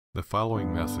The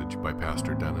following message by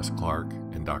Pastor Dennis Clark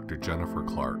and Dr. Jennifer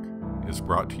Clark is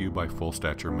brought to you by Full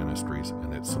Stature Ministries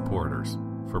and its supporters.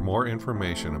 For more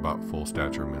information about Full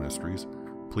Stature Ministries,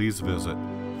 please visit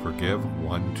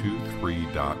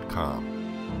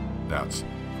forgive123.com. That's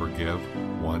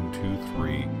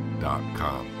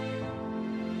forgive123.com.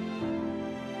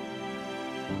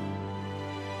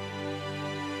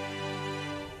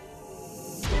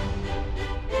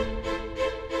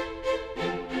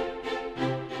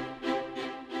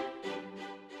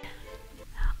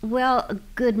 Well,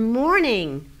 good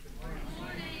morning.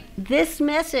 This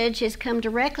message has come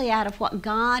directly out of what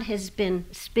God has been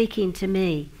speaking to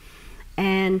me.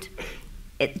 And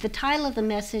the title of the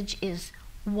message is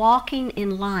Walking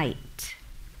in Light.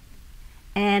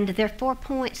 And there are 4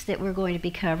 points that we're going to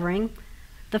be covering.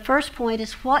 The first point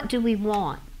is, what do we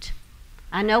want?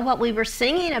 I know what we were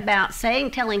singing about,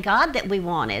 telling God that we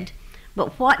wanted,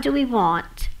 but what do we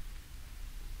want?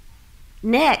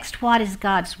 Next, what is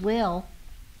God's will?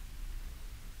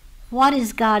 What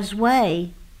is God's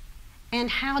way, and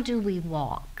how do we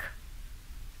walk?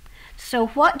 So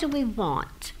what do we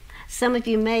want? Some of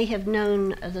you may have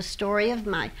known the story of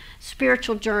my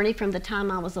spiritual journey from the time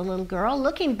I was a little girl.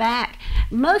 Looking back,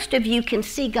 most of you can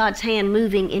see God's hand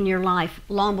moving in your life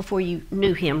long before you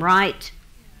knew Him, right?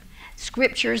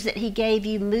 Scriptures that He gave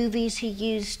you, movies He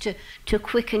used to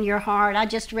quicken your heart. I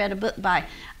just read a book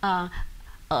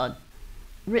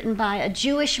written by a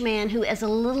Jewish man who, as a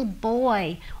little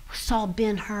boy, saw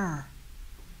Ben-Hur.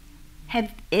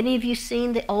 Have any of you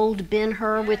seen the old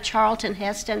Ben-Hur with Charlton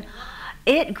Heston?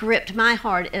 It gripped my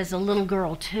heart as a little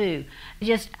girl too.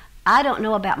 I don't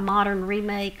know about modern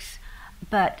remakes,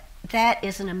 but that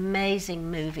is an amazing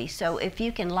movie. So if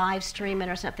you can live stream it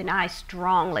or something, I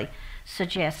strongly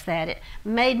suggest that. It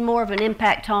made more of an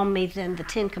impact on me than the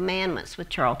Ten Commandments with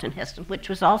Charlton Heston, which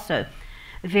was also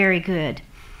very good.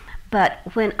 But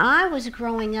when I was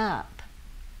growing up,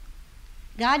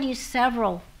 God used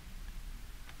several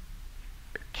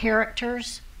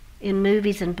characters in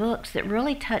movies and books that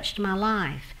really touched my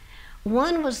life.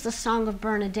 One was the Song of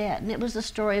Bernadette, and it was a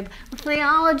story of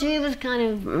theology. Was kind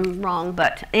of wrong,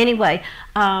 but anyway,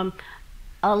 a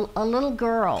little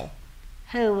girl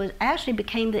who actually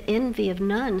became the envy of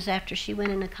nuns after she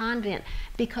went in a convent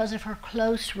because of her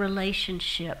close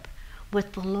relationship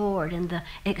with the Lord and the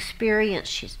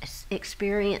experiences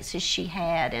she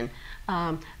had, and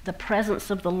the presence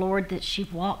of the Lord that she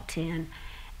walked in.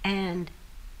 And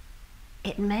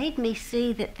it made me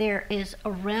see that there is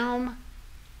a realm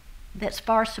that's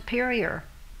far superior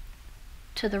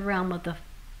to the realm of the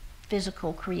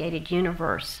physical created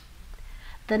universe.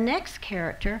 The next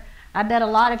character, I bet a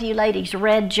lot of you ladies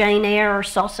read Jane Eyre or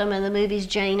saw some of the movies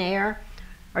Jane Eyre.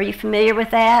 Are you familiar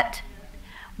with that?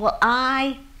 Well,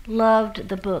 I loved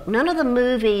the book. None of the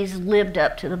movies lived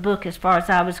up to the book as far as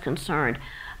I was concerned,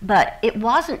 but it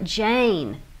wasn't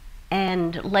Jane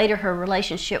and later her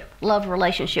love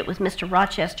relationship with Mr.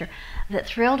 Rochester that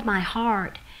thrilled my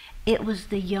heart. It was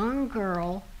the young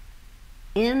girl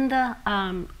in the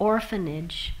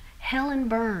orphanage, Helen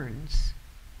Burns,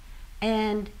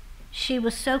 and she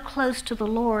was so close to the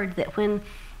Lord that when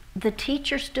the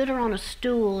teacher stood her on a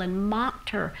stool and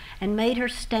mocked her and made her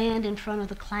stand in front of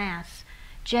the class,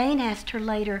 Jane asked her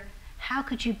later, "How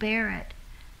could you bear it?"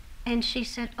 And she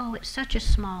said, "Oh, it's such a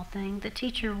small thing. The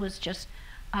teacher was just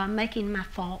making my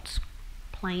faults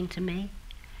plain to me."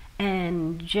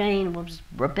 And Jane was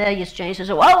rebellious. Jane says,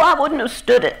 "Oh, I wouldn't have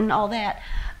stood it," and all that.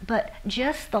 But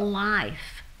just the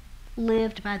life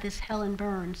lived by this Helen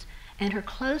Burns and her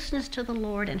closeness to the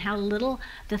Lord, and how little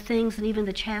the things and even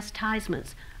the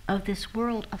chastisements of this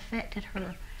world affected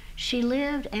her. She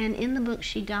lived, and in the book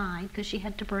she died because she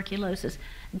had tuberculosis,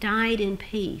 died in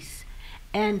peace.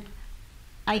 And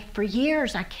for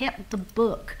years I kept the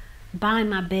book by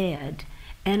my bed,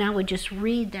 and I would just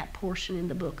read that portion in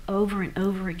the book over and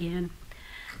over again.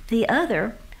 The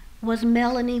other was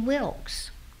Melanie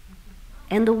Wilkes,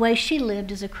 and the way she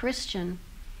lived as a Christian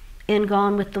in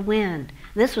Gone with the Wind.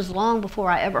 This was long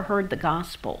before I ever heard the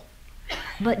gospel,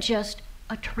 but just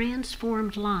a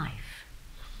transformed life.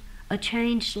 A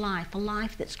changed life, a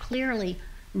life that's clearly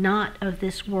not of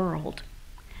this world.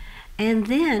 And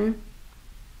then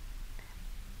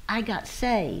I got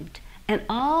saved, and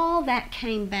all that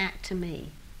came back to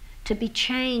me, to be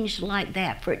changed like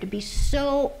that, for it to be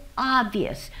so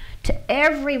obvious to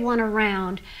everyone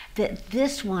around that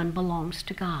this one belongs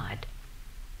to God,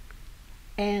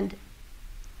 and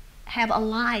have a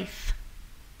life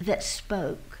that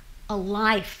spoke, a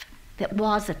life that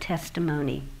was a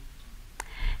testimony.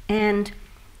 And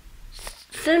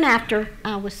soon after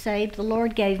I was saved, the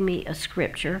Lord gave me a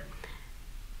scripture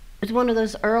was one of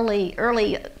those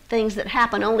early things that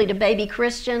happen only to baby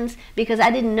Christians, because I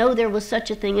didn't know there was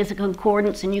such a thing as a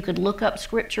concordance and you could look up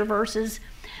scripture verses.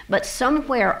 But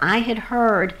somewhere I had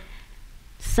heard,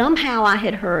 somehow I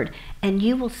had heard, and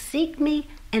you will seek me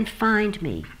and find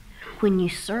me when you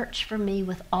search for me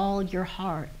with all your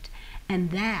heart.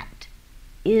 And that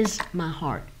is my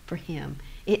heart for him.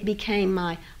 It became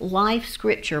my life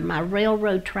scripture, my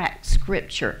railroad track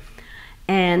scripture.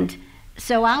 And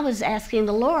so I was asking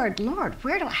the Lord,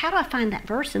 how do I find that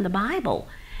verse in the Bible?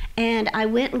 And I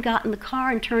went and got in the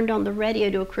car and turned on the radio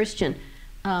to a Christian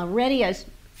radio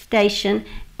station,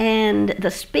 and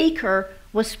the speaker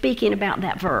was speaking about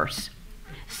that verse.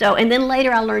 So, and then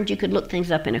later I learned you could look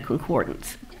things up in a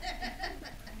concordance.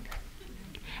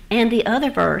 And the other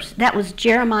verse, that was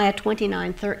Jeremiah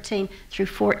 29:13 through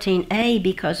 14a,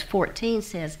 because 14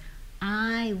 says,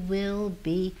 I will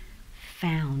be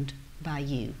found by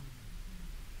you.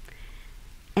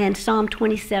 And Psalm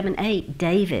 27:8,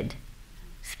 David,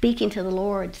 speaking to the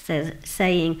Lord,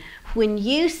 saying, when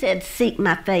you said, seek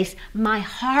my face, my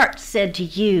heart said to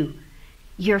you,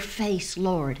 your face,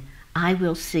 Lord, I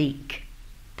will seek.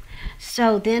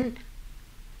 So then,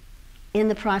 in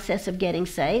the process of getting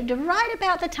saved, right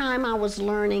about the time I was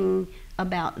learning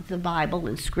about the Bible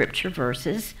and scripture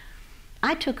verses,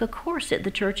 I took a course at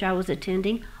the church I was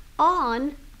attending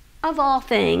on, of all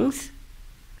things,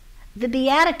 the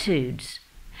Beatitudes.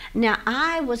 Now,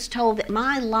 I was told that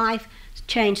my life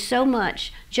changed so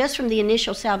much just from the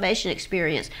initial salvation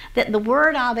experience that the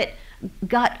word of it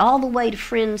got all the way to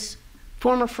friends,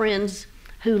 former friends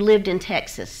who lived in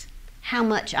Texas, how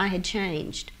much I had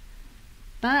changed.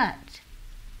 But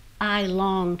I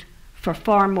longed for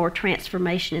far more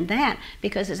transformation in that,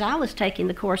 because as I was taking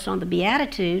the course on the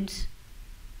Beatitudes,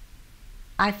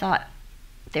 I thought,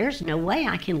 there's no way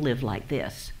I can live like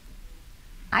this.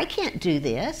 I can't do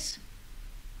this.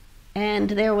 And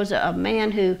there was a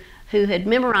man who had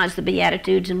memorized the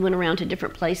Beatitudes and went around to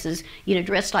different places,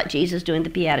 dressed like Jesus doing the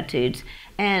Beatitudes.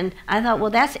 And I thought,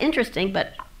 well, that's interesting,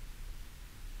 but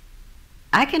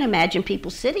I can imagine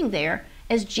people sitting there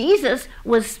as Jesus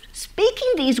was speaking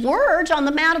these words on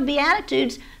the Mount of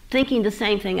Beatitudes, thinking the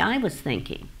same thing I was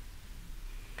thinking.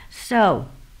 So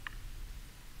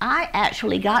I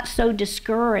actually got so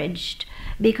discouraged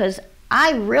because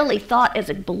I really thought as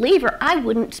a believer I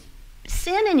wouldn't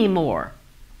sin anymore.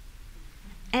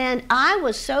 And I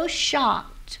was so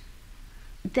shocked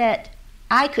that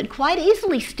I could quite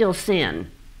easily still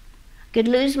sin. Could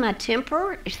lose my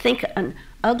temper, think an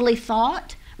ugly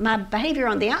thought. My behavior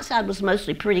on the outside was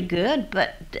mostly pretty good,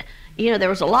 but there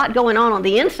was a lot going on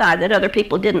the inside that other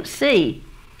people didn't see.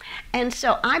 And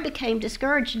so I became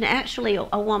discouraged, and actually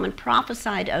a woman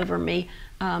prophesied over me.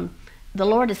 The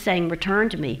Lord is saying, return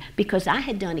to me, because I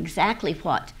had done exactly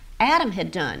what Adam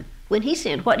had done. When he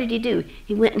sinned, what did he do?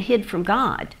 He went and hid from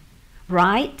God,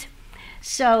 right?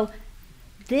 So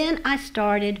then I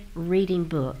started reading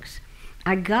books.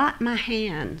 I got my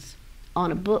hands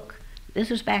on a book. This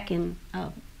was back in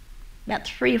about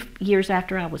 3 years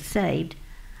after I was saved.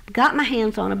 I got my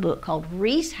hands on a book called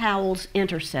Rees Howells'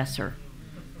 Intercessor.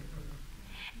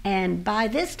 And by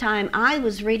this time, I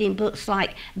was reading books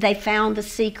like They Found the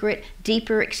Secret,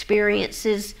 Deeper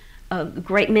Experiences of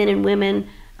Great Men and Women,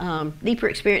 Deeper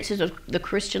Experiences of the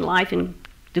Christian Life and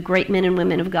the Great Men and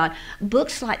Women of God.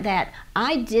 Books like that.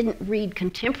 I didn't read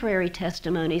contemporary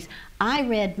testimonies. I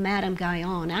read Madame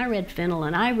Guyon, I read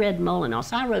Fenelon, I read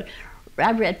Molinos,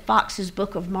 I read Fox's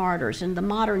Book of Martyrs and the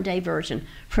modern day version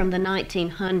from the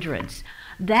 1900s.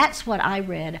 That's what I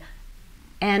read.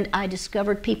 And I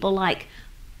discovered people like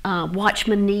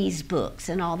Watchman Nee's books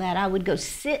and all that. I would go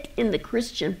sit in the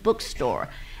Christian bookstore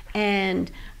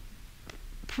and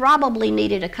probably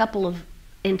needed a couple of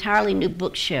entirely new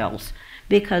bookshelves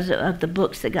because of the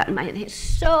books that got in my hand. It's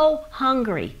so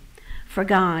hungry for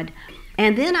God.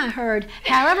 And then I heard,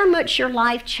 however much your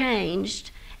life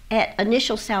changed at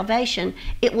initial salvation,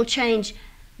 it will change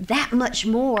that much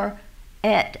more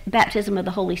at baptism of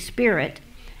the Holy Spirit.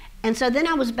 And so then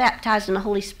I was baptized in the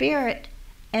Holy Spirit,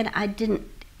 and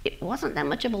it wasn't that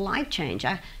much of a life change.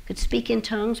 I could speak in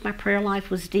tongues, my prayer life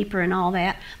was deeper and all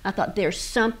that. I thought, there's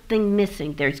something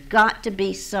missing. There's got to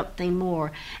be something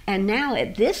more. And now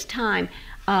at this time,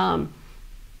 in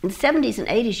the 70s and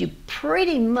 80s, you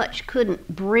pretty much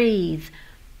couldn't breathe.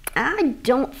 I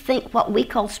don't think what we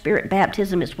call spirit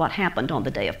baptism is what happened on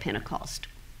the day of Pentecost.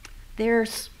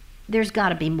 There's got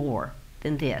to be more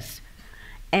than this.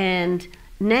 And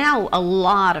now a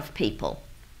lot of people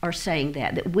are saying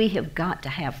that we have got to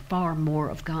have far more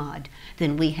of God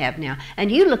than we have now.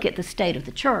 And you look at the state of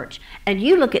the church, and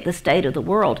you look at the state of the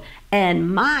world,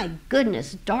 and my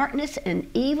goodness, darkness and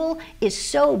evil is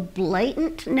so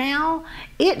blatant now.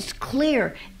 It's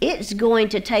clear it's going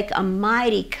to take a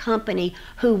mighty company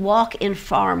who walk in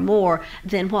far more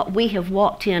than what we have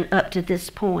walked in up to this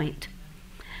point.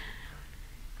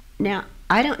 Now,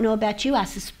 I don't know about you. I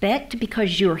suspect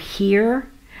because you're here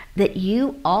that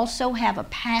you also have a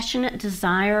passionate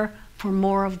desire for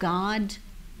more of God,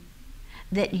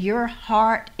 that your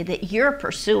heart, that you're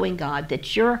pursuing God,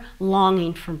 that you're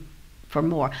longing for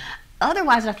more.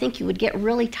 Otherwise, I think you would get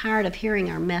really tired of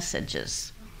hearing our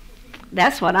messages.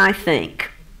 That's what I think.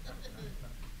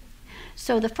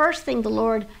 So the first thing the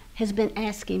Lord has been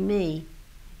asking me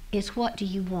is, what do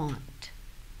you want?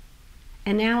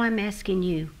 And now I'm asking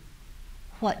you,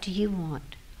 what do you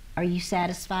want? Are you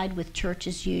satisfied with church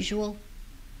as usual?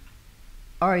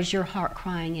 Or is your heart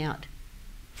crying out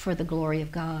for the glory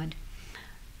of God?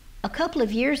 A couple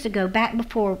of years ago, back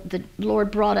before the Lord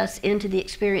brought us into the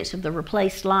experience of the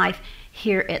replaced life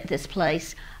here at this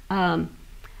place, I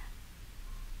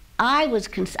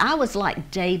was like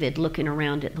David looking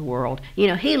around at the world. You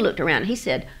know, he looked around and he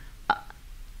said,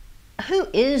 who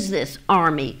is this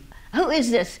army? Who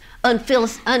is this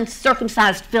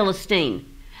uncircumcised Philistine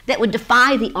that would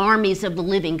defy the armies of the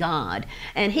living God?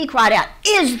 And he cried out,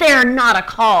 is there not a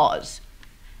cause?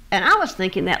 And I was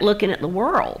thinking that looking at the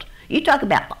world. You talk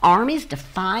about the armies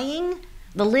defying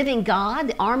the living God,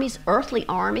 the armies, earthly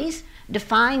armies,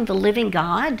 defying the living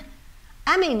God.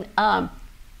 I mean,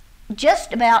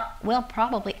 just about, well,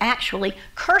 probably actually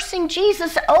cursing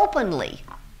Jesus openly,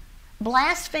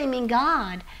 blaspheming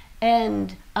God,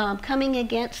 and coming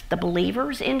against the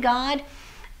believers in God.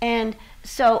 And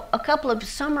so a couple of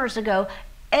summers ago,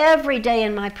 every day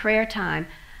in my prayer time,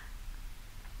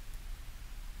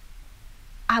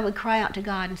 I would cry out to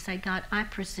God and say, God, I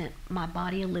present my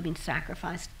body a living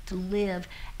sacrifice to live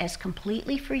as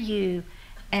completely for you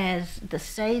as the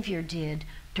Savior did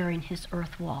during his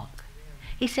earth walk.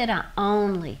 He said, I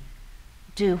only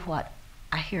do what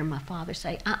I hear my Father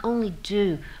say. I only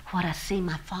do what I see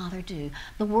my Father do.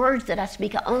 The words that I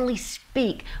speak, I only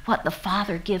speak what the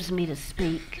Father gives me to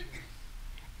speak.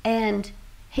 And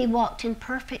he walked in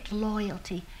perfect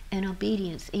loyalty and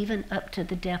obedience, even up to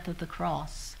the death of the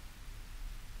cross.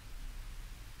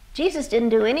 Jesus didn't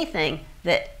do anything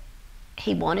that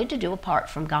he wanted to do apart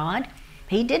from God.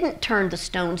 He didn't turn the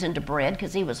stones into bread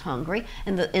because he was hungry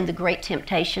in the great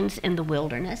temptations in the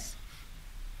wilderness.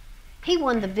 He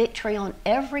won the victory on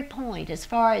every point as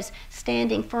far as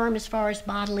standing firm as far as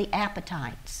bodily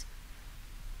appetites.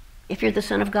 If you're the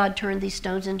Son of God, turn these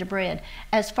stones into bread.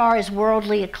 As far as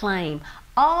worldly acclaim,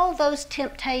 all those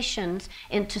temptations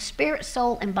into spirit,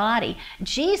 soul, and body,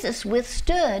 Jesus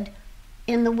withstood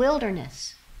in the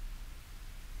wilderness.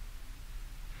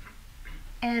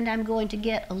 And I'm going to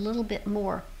get a little bit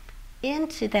more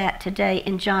into that today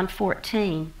in John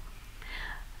 14.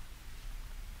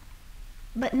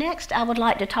 But next, I would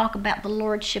like to talk about the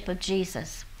lordship of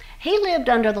Jesus. He lived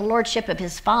under the lordship of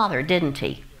his Father, didn't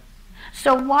he?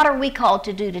 So what are we called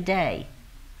to do today?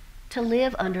 To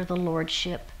live under the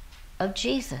lordship of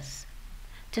Jesus.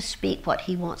 To speak what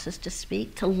he wants us to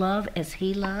speak. To love as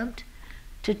he loved.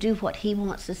 To do what he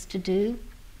wants us to do.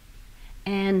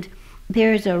 And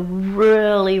there's a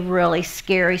really, really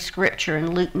scary scripture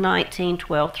in Luke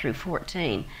 19:12 through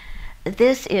 14.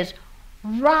 This is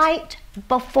right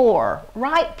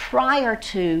prior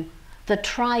to the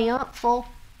triumphal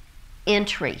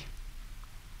entry.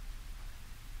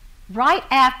 Right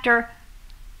after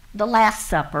the Last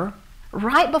Supper,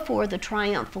 right before the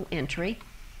triumphal entry,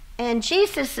 and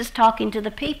Jesus is talking to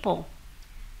the people.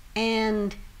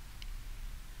 And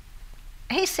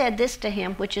he said this to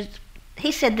them,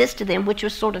 which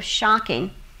was sort of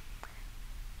shocking.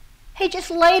 He just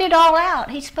laid it all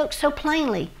out. He spoke so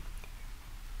plainly.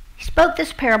 He spoke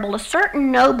this parable. A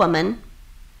certain nobleman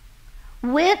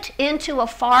went into a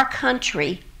far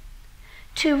country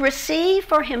to receive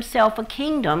for himself a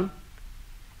kingdom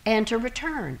and to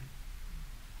return,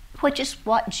 which is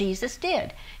what Jesus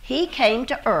did. He came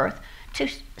to earth to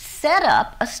set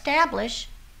up, establish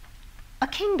a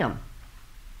kingdom.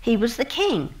 He was the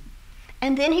king.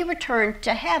 And then he returned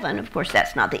to heaven. Of course,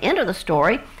 that's not the end of the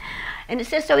story. And it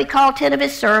says, so he called 10 of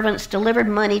his servants, delivered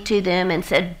money to them, and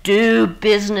said, do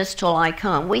business till I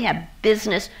come. We have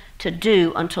business to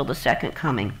do until the second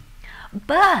coming.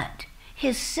 But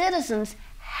his citizens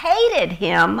hated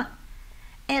him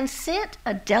and sent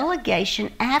a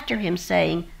delegation after him,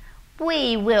 saying,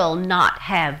 we will not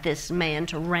have this man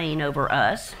to reign over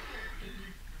us.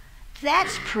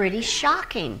 That's pretty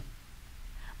shocking.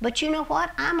 But you know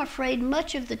what? I'm afraid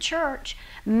much of the church,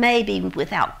 maybe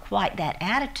without quite that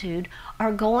attitude,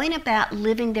 are going about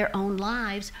living their own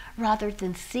lives rather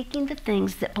than seeking the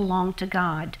things that belong to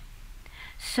God.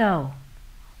 So,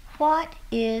 what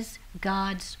is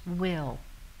God's will?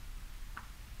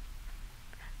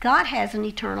 God has an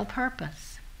eternal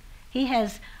purpose. He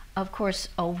has, of course,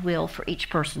 a will for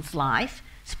each person's life,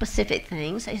 specific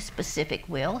things, a specific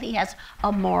will. He has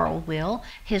a moral will,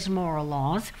 his moral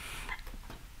laws.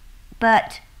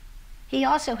 But he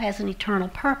also has an eternal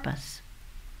purpose.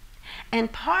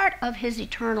 And part of his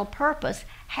eternal purpose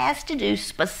has to do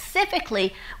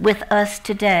specifically with us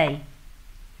today.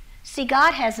 See,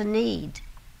 God has a need.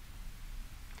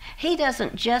 He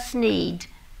doesn't just need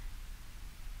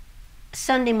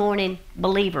Sunday morning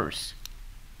believers.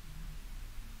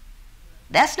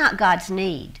 That's not God's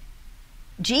need.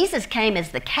 Jesus came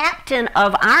as the captain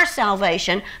of our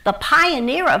salvation, the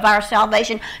pioneer of our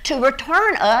salvation, to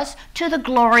return us to the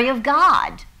glory of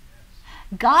God.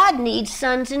 God needs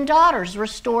sons and daughters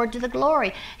restored to the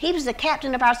glory. He was the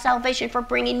captain of our salvation for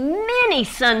bringing many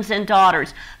sons and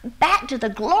daughters back to the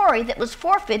glory that was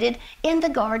forfeited in the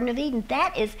Garden of Eden.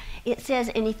 That is, it says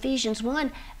in Ephesians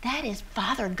 1, that is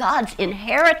Father God's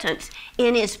inheritance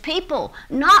in his people,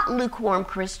 not lukewarm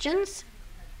Christians,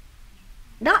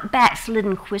 not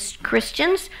backslidden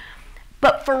Christians,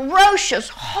 but ferocious,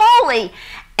 holy,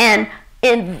 and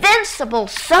invincible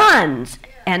sons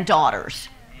and daughters.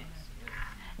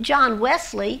 John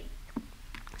Wesley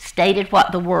stated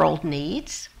what the world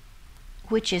needs,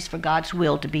 which is for God's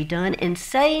will to be done, in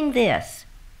saying this: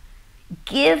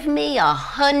 give me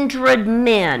 100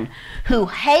 men who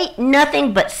hate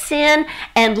nothing but sin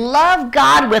and love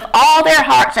God with all their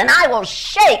hearts, and I will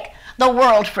shake the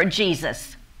world for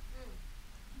Jesus.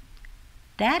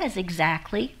 That is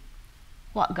exactly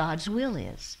what God's will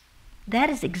is. That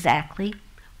is exactly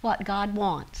what God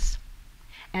wants.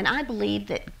 And I believe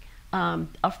that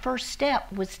a first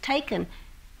step was taken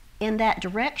in that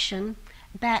direction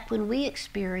back when we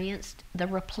experienced the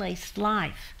replaced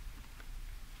life.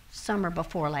 Summer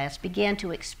before last, began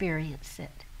to experience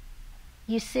it.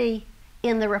 You see,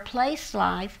 in the replaced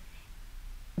life,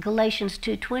 Galatians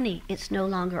 2:20, it's no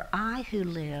longer I who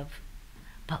live,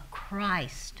 but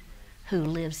Christ who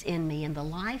lives in me. In the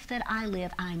life that I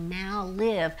live, I now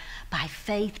live by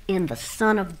faith in the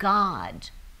Son of God.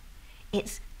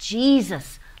 It's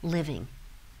Jesus living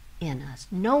in us,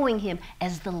 knowing him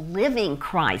as the living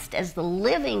Christ, as the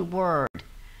living Word,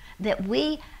 that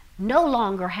we no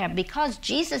longer have, because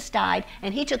Jesus died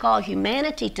and he took all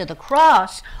humanity to the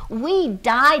cross, we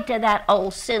died to that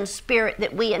old sin spirit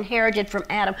that we inherited from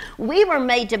Adam. We were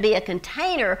made to be a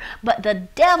container, but the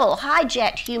devil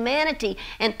hijacked humanity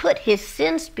and put his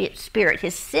sin spirit,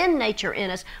 his sin nature in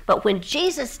us. But when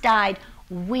Jesus died,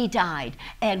 we died.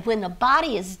 And when the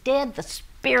body is dead, the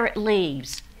spirit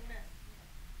leaves.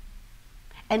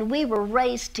 And we were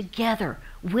raised together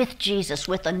with Jesus,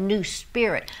 with a new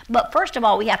spirit. But first of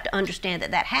all, we have to understand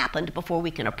that that happened before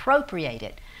we can appropriate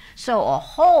it. So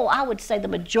I would say the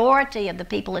majority of the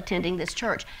people attending this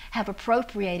church have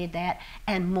appropriated that.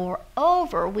 And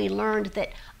moreover, we learned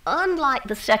that unlike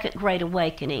the Second Great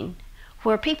Awakening,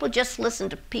 where people just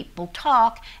listened to people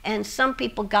talk, and some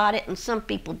people got it and some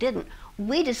people didn't,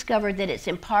 we discovered that it's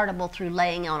impartable through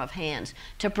laying on of hands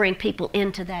to bring people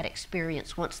into that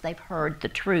experience once they've heard the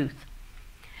truth.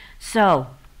 So,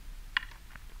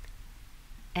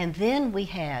 and then we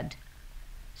had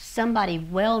somebody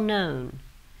well known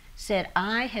said,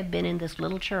 I have been in this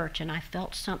little church and I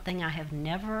felt something I have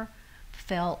never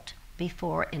felt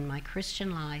before in my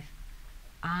Christian life.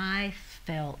 I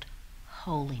felt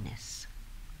holiness.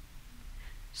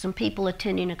 Some people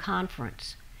attending a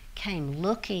conference came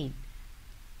looking.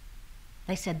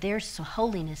 They said, there's some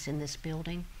holiness in this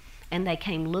building. And they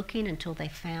came looking until they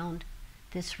found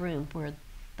this room where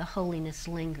the holiness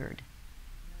lingered.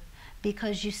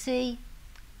 Because you see,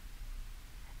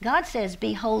 God says,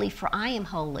 be holy for I am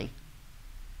holy.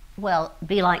 Well,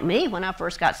 be like me. When I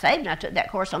first got saved and I took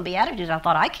that course on Beatitudes, I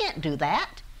thought, I can't do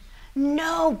that.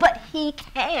 No, but he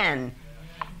can.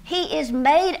 He is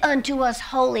made unto us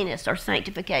holiness or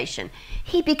sanctification.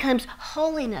 He becomes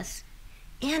holiness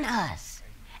in us.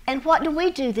 And what do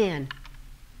we do then?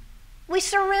 We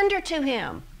surrender to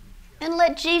him and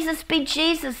let Jesus be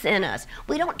Jesus in us.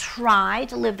 We don't try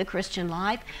to live the Christian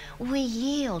life. We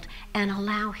yield and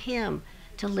allow him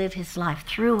to live his life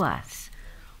through us.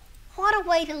 What a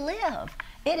way to live.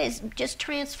 It has just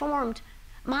transformed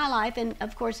my life. And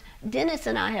of course, Dennis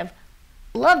and I have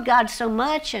loved God so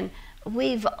much, and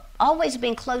we've always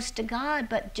been close to God,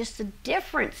 but just the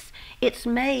difference it's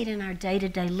made in our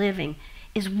day-to-day living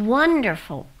is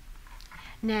wonderful.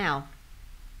 Now,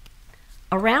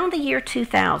 around the year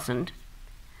 2000,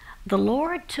 the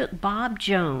Lord took Bob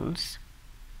Jones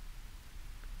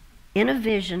in a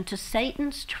vision to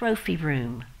Satan's trophy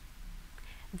room.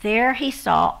 There he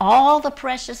saw all the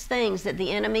precious things that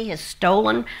the enemy has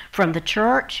stolen from the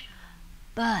church,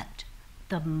 but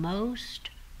the most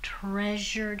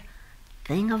treasured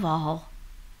thing of all,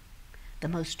 the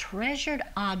most treasured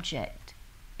object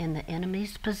in the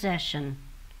enemy's possession,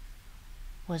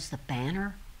 was the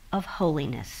banner of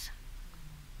holiness.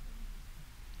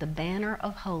 The banner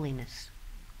of holiness.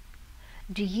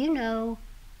 Do you know,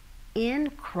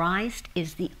 in Christ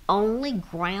is the only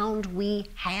ground we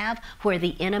have where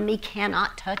the enemy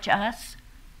cannot touch us?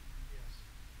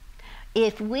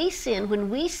 If we sin, when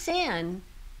we sin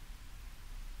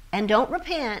and don't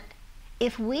repent,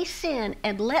 if we sin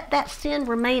and let that sin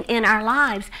remain in our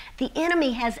lives, the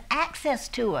enemy has access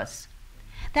to us.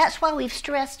 That's why we've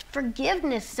stressed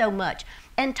forgiveness so much,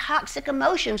 and toxic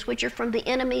emotions, which are from the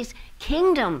enemy's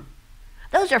kingdom.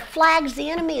 Those are flags the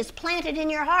enemy has planted in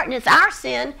your heart, and it's our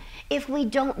sin if we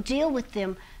don't deal with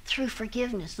them through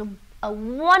forgiveness. A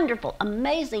wonderful,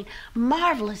 amazing,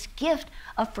 marvelous gift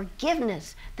of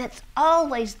forgiveness that's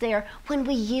always there when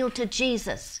we yield to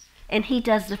Jesus, and he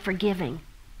does the forgiving.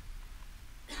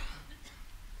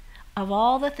 Of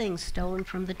all the things stolen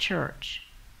from the church,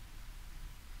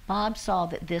 Bob saw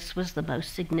that this was the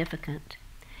most significant.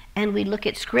 And we look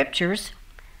at scriptures,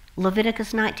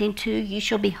 Leviticus 19:2, "You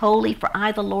shall be holy, for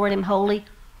I, the Lord, am holy."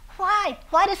 Why?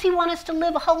 Why does he want us to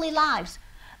live holy lives?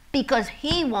 Because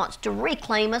he wants to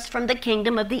reclaim us from the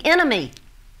kingdom of the enemy.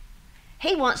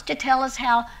 He wants to tell us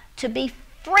how to be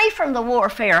free from the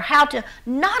warfare, how to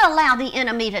not allow the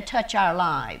enemy to touch our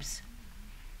lives.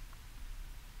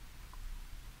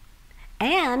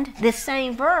 And this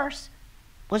same verse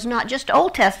was not just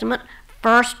Old Testament,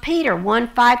 1 Peter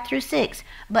 1:5-6.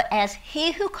 "But as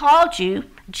he who called you,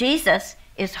 Jesus,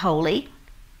 is holy,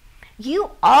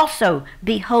 you also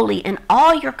be holy in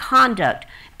all your conduct,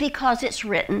 because it's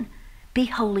written, 'Be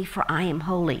holy, for I am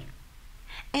holy.'"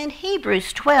 And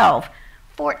Hebrews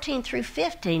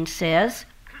 12:14-15 says,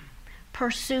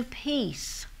 "Pursue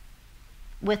peace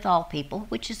with all people,"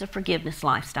 which is a forgiveness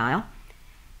lifestyle,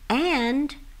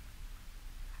 "and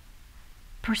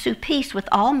pursue peace with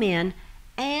all men,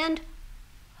 and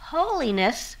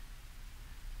holiness,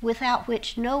 without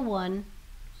which no one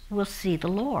will see the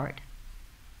Lord."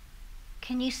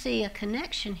 Can you see a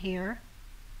connection here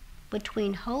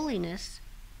between holiness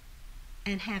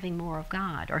and having more of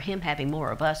God, or him having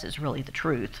more of us is really the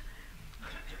truth?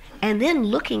 And then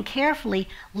looking carefully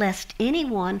lest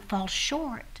anyone fall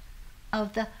short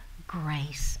of the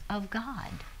grace of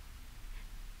God.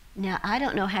 Now, I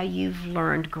don't know how you've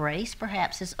learned grace,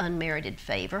 perhaps as unmerited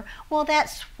favor. Well,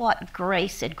 that's what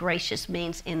grace and gracious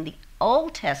means in the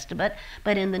Old Testament,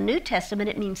 but in the New Testament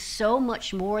it means so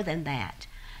much more than that,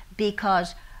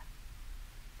 because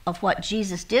of what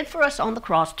Jesus did for us on the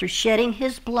cross through shedding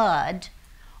his blood.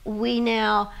 We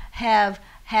now have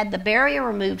had the barrier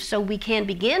removed so we can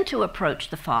begin to approach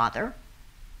the Father,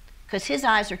 because his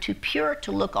eyes are too pure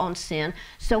to look on sin.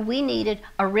 So we needed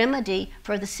a remedy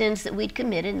for the sins that we'd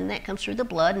committed, and that comes through the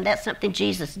blood, and that's something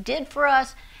Jesus did for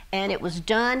us, and it was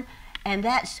done, and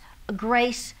that's a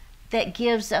grace that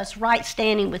gives us right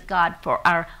standing with God for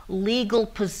our legal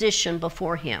position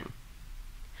before him.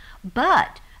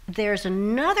 But there's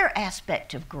another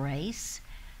aspect of grace.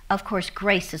 Of course,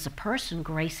 grace is a person,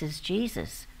 grace is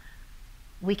Jesus.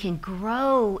 We can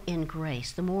grow in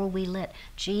grace the more we let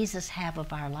Jesus have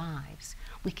of our lives.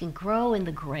 We can grow in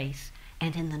the grace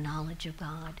and in the knowledge of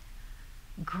God.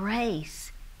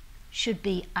 Grace should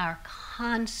be our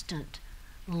constant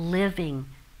living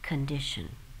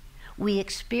condition. We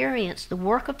experience the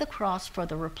work of the cross for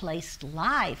the replaced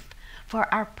life, for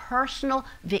our personal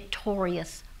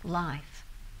victorious life.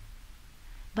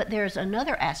 But there's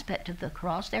another aspect of the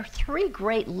cross. There are three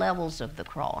great levels of the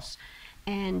cross.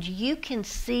 And you can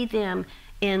see them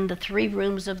in the three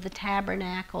rooms of the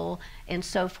tabernacle and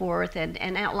so forth,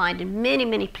 and outlined in many,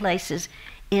 many places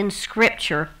in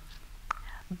Scripture.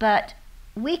 But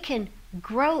we can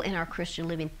grow in our Christian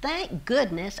living. Thank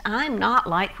goodness I'm not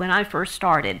like when I first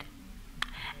started.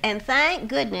 And thank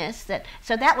goodness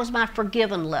that was my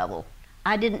forgiven level.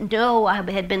 I didn't know I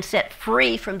had been set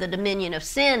free from the dominion of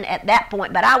sin at that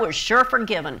point, but I was sure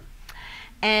forgiven.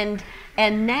 And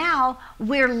now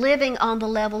we're living on the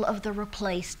level of the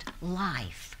replaced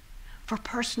life for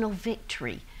personal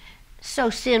victory.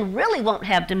 So sin really won't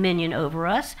have dominion over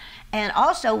us. And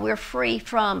also we're free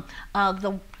from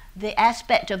the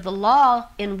aspect of the law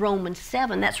in Romans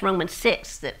 7. That's Romans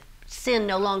 6, that sin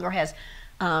no longer has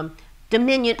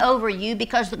dominion over you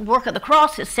because the work of the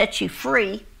cross has set you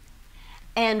free.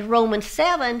 And Romans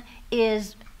 7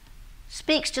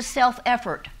 speaks to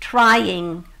self-effort,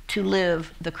 trying to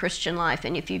live the Christian life.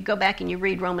 And if you go back and you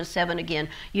read Romans 7 again,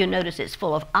 you'll notice it's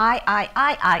full of I,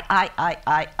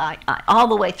 all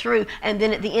the way through. And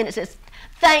then at the end it says,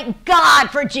 thank God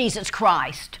for Jesus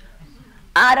Christ.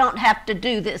 I don't have to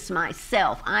do this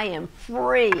myself. I am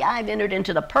free. I've entered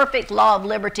into the perfect law of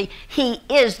liberty. He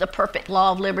is the perfect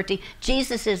law of liberty.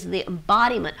 Jesus is the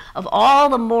embodiment of all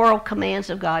the moral commands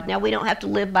of God. Now, we don't have to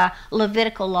live by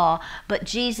Levitical law, but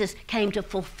Jesus came to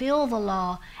fulfill the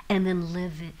law and then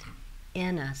live it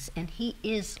in us. And he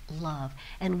is love.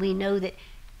 And we know that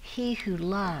he who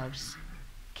loves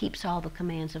keeps all the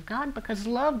commands of God, because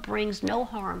love brings no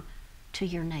harm to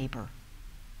your neighbor.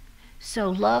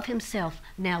 So love himself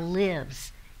now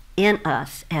lives in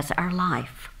us as our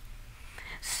life.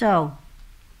 So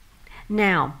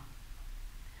now,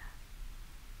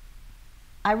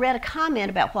 I read a comment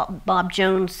about what Bob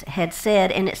Jones had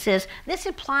said, and it says, this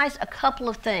implies a couple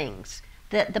of things,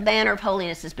 that the banner of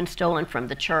holiness has been stolen from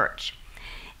the church.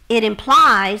 It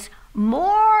implies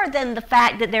more than the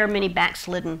fact that there are many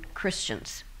backslidden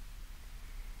Christians.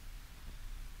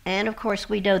 And of course,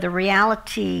 we know the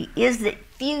reality is that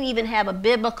few even have a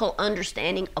biblical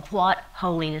understanding of what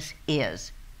holiness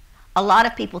is. A lot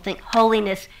of people think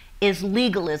holiness is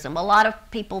legalism. A lot of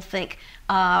people think,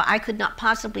 I could not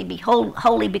possibly be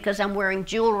holy because I'm wearing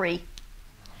jewelry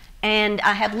and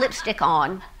I have lipstick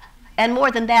on. And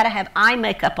more than that, I have eye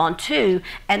makeup on too,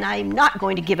 and I'm not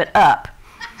going to give it up.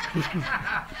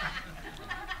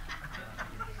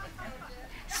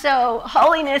 So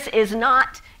holiness is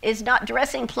not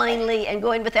dressing plainly and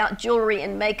going without jewelry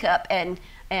and makeup and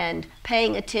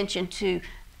paying attention to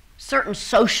certain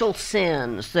social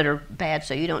sins that are bad,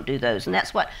 so you don't do those. And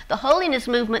that's what the holiness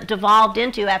movement devolved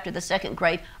into after the Second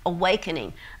Great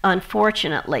Awakening,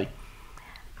 unfortunately.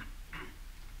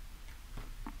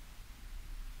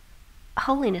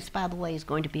 Holiness, by the way, is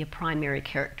going to be a primary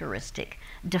characteristic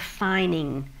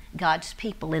defining God's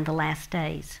people in the last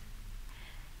days.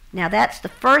 Now, that's the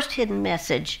first hidden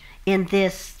message in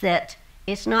this, that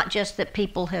it's not just that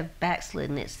people have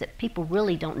backslidden, it's that people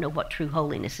really don't know what true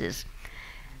holiness is.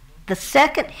 The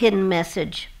second hidden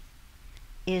message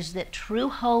is that true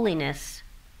holiness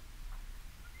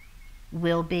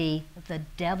will be the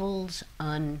devil's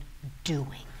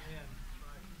undoing.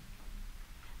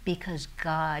 Because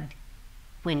God,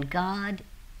 when God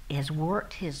has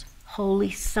worked his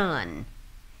Holy Son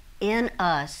in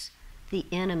us, the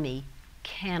enemy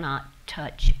cannot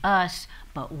touch us,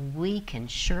 but we can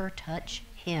sure touch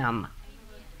him.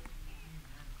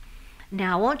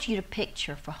 Now, I want you to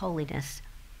picture for holiness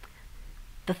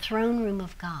the throne room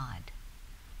of God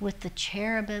with the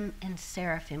cherubim and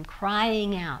seraphim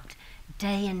crying out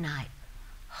day and night,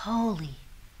 holy,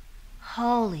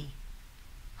 holy,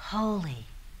 holy.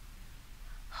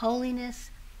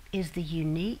 Holiness is the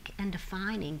unique and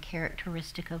defining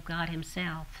characteristic of God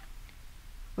himself.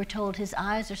 We're told his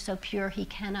eyes are so pure he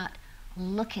cannot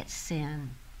look at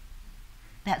sin.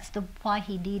 That's why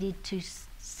he needed to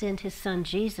send his son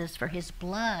Jesus for his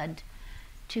blood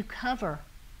to cover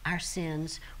our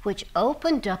sins, which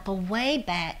opened up a way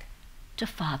back to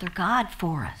Father God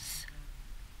for us.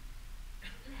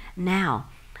 Now,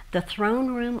 the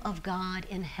throne room of God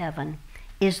in heaven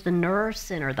is the nerve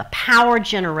center, the power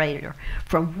generator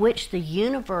from which the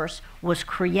universe was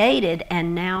created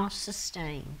and now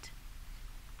sustained.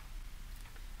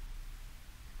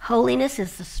 Holiness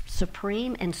is the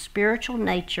supreme and spiritual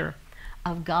nature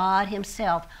of God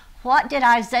himself. What did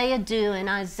Isaiah do in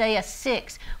Isaiah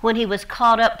 6 when he was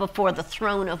caught up before the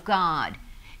throne of God?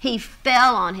 He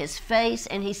fell on his face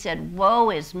and he said, woe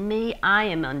is me, I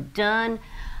am undone.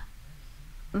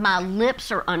 My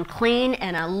lips are unclean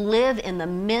and I live in the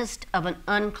midst of an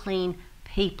unclean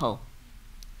people.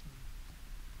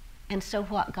 And so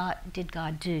what did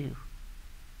God do?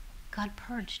 God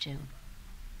purged him.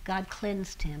 God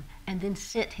cleansed him and then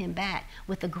sent him back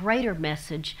with a greater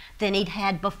message than he'd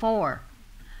had before.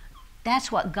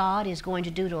 That's what God is going to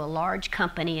do to a large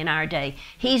company in our day.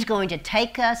 He's going to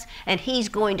take us and he's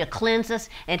going to cleanse us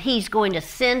and he's going to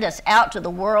send us out to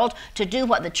the world to do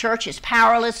what the church is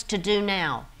powerless to do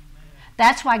now.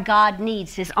 That's why God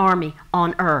needs his army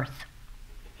on earth.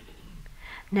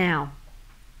 Now,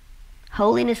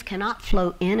 holiness cannot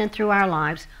flow in and through our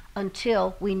lives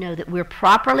until we know that we're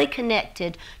properly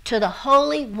connected to the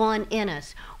Holy One in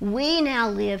us. We now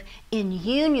live in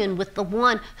union with the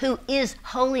one who is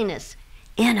holiness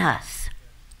in us.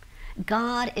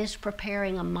 God is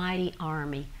preparing a mighty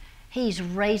army. He's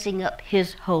raising up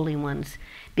his holy ones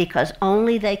because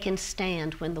only they can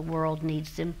stand when the world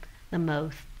needs them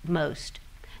the most.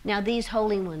 Now these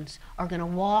holy ones are going to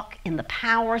walk in the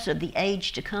powers of the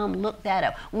age to come. Look that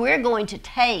up. We're going to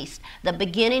taste the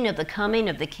beginning of the coming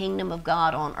of the kingdom of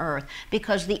God on earth,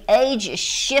 because the age is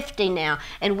shifting now,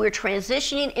 and we're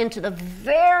transitioning into the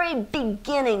very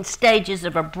beginning stages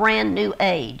of a brand new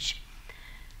age.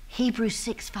 Hebrews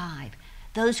 6:5,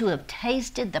 those who have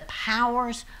tasted the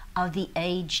powers of the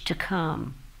age to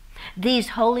come. These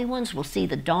holy ones will see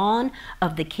the dawn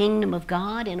of the kingdom of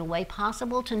God in a way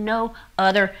possible to no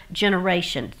other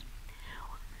generations.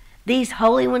 These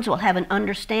holy ones will have an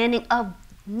understanding of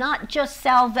not just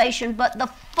salvation, but the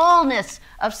fullness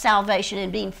of salvation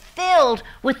and being filled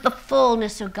with the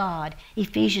fullness of God.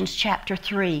 Ephesians chapter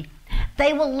 3.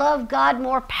 They will love God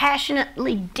more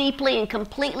passionately, deeply, and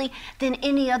completely than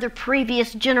any other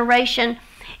previous generation.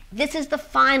 This is the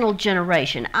final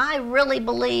generation. I really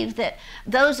believe that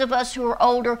those of us who are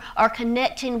older are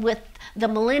connecting with the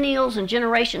millennials and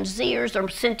Generation Zers or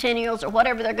centennials or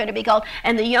whatever they're going to be called,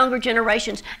 and the younger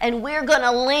generations, and we're going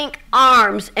to link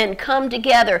arms and come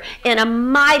together in a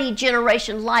mighty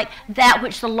generation like that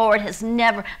which the Lord has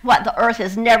never, what the earth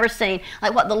has never seen,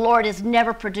 like what the Lord has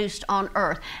never produced on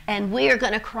earth. And we are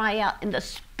going to cry out in the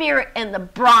Spirit and the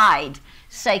bride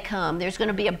say come. There's going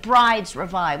to be a bride's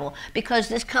revival, because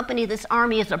this company, this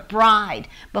army is a bride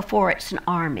before it's an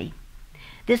army.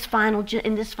 In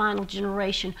this final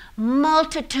generation,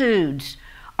 multitudes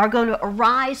are going to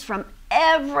arise from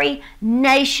every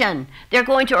nation. They're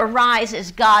going to arise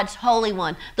as God's holy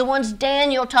one. The ones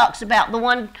Daniel talks about, the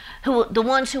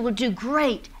ones who will do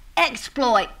great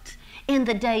exploits in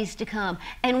the days to come.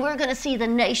 And we're going to see the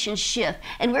nation shift,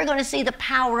 and we're going to see the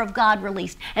power of God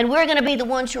released, and we're going to be the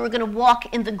ones who are going to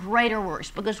walk in the greater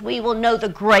works, because we will know the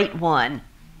great one.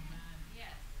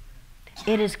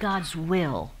 It is God's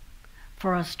will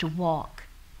for us to walk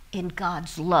in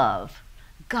God's love,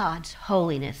 God's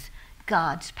holiness,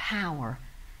 God's power,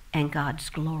 and God's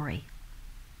glory.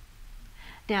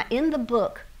 Now in the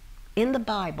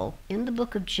Bible, in the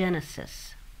book of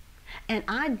Genesis, and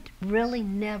I really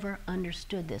never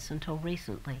understood this until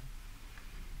recently.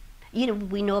 You know,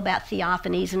 we know about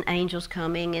theophanies and angels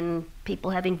coming and people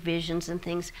having visions and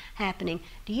things happening.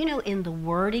 Do you know in the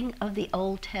wording of the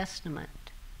Old Testament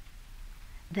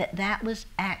that was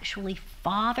actually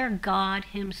Father God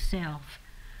himself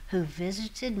who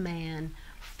visited man,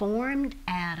 formed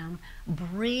Adam,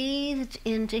 breathed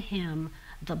into him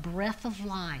the breath of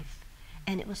life,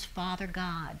 and it was Father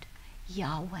God,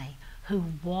 Yahweh, who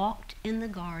walked in the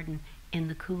garden in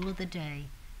the cool of the day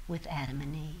with Adam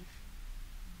and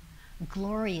Eve.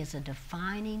 Glory is a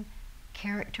defining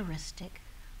characteristic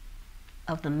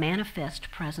of the manifest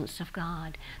presence of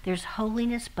God. There's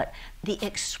holiness, but the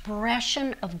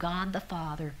expression of God the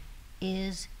Father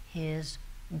is his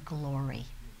glory.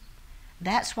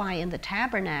 That's why in the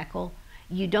tabernacle,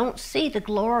 you don't see the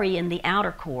glory in the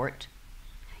outer court.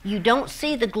 You don't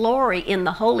see the glory in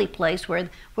the holy place where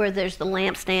there's the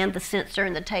lampstand, the censer,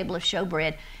 and the table of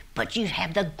showbread, but you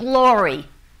have the glory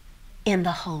in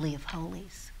the Holy of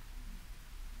Holies.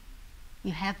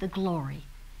 You have the glory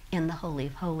in the Holy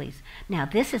of Holies. Now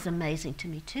this is amazing to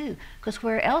me too, because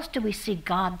where else do we see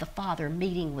God the Father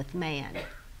meeting with man?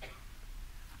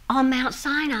 On Mount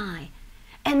Sinai.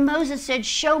 And Moses said,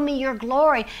 show me your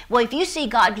glory. Well, if you see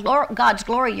God's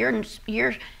glory,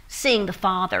 you're seeing the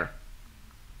Father.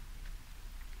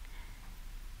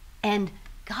 And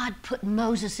God put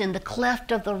Moses in the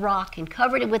cleft of the rock and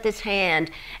covered it with his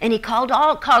hand, and he caused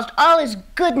all his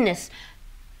goodness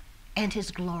and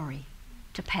his glory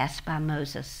to pass by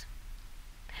Moses.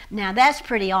 Now that's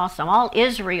pretty awesome. All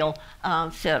Israel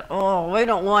said, oh, we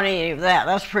don't want any of that.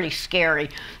 That's pretty scary.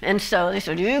 And so they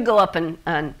said, you go up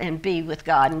and be with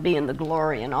God and be in the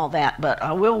glory and all that, but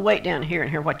we'll wait down here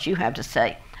and hear what you have to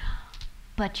say.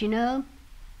 But you know,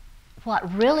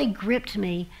 what really gripped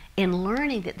me in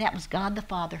learning that was God the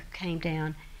Father who came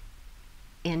down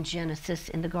in Genesis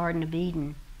in the Garden of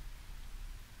Eden.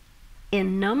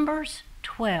 In Numbers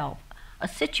 12, a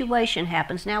situation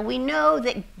happens. Now we know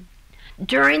that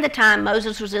during the time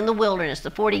Moses was in the wilderness,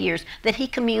 the 40 years, that he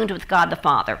communed with God the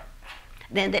Father,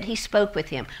 then that he spoke with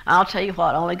him. I'll tell you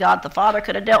what, only God the Father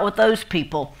could have dealt with those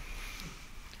people.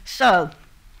 So,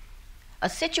 a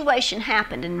situation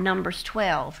happened in Numbers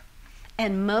 12,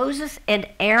 and Moses and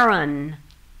Aaron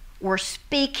were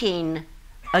speaking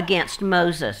against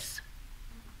Moses.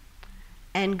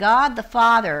 And God the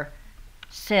Father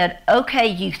said, okay,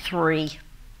 you three,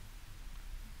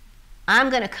 I'm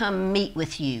going to come meet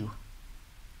with you.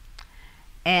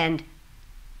 And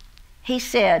he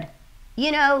said,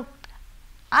 you know,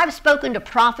 I've spoken to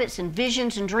prophets and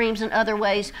visions and dreams and other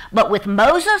ways, but with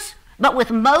Moses, But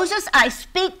with Moses, I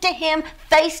speak to him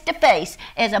face to face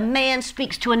as a man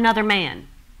speaks to another man.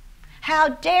 How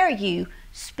dare you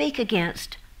speak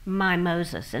against my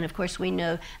Moses? And of course, we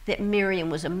know that Miriam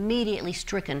was immediately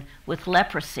stricken with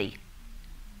leprosy.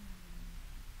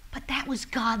 But that was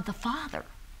God the Father.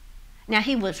 Now,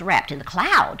 he was wrapped in the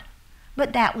cloud,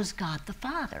 but that was God the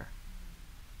Father.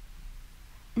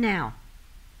 Now,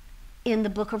 in the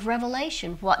book of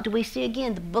Revelation, what do we see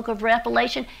again? The book of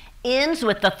Revelation ends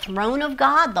with the throne of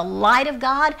God, the light of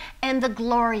God, and the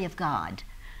glory of God.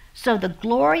 So the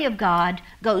glory of God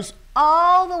goes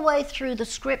all the way through the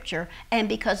scripture, and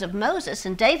because of Moses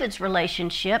and David's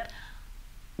relationship,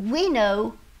 we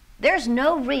know there's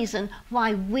no reason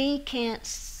why we can't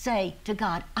say to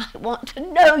God, I want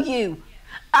to know you.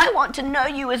 I want to know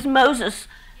you as Moses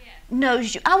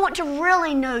knows you. I want to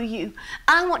really know you.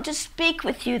 I want to speak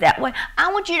with you that way.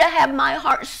 I want you to have my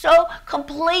heart so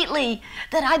completely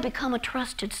that I become a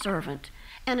trusted servant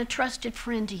and a trusted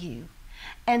friend to you.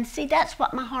 And see, that's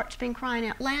what my heart's been crying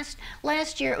out.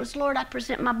 Last year it was, Lord, I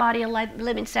present my body a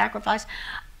living sacrifice.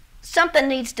 Something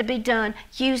needs to be done.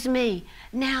 Use me.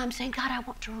 Now I'm saying, God, I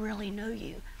want to really know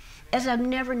you as I've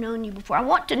never known you before. I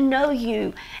want to know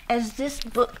you as this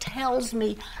book tells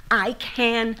me I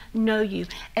can know you.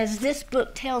 As this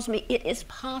book tells me it is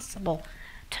possible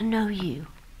to know you.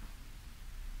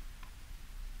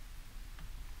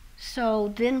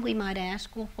 So then we might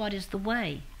ask, well, what is the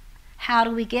way? How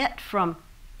do we get from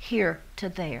here to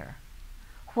there?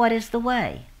 What is the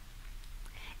way?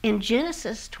 In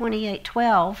Genesis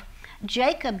 28:12,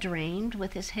 Jacob dreamed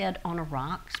with his head on a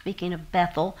rock, speaking of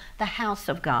Bethel, the house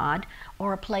of God,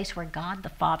 or a place where God the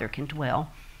Father can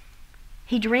dwell.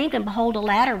 He dreamed, and behold, a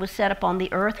ladder was set up on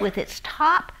the earth with its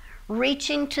top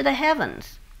reaching to the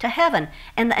heavens, to heaven,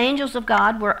 and the angels of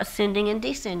God were ascending and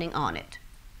descending on it.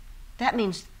 That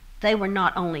means they were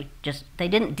not only they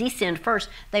didn't descend first,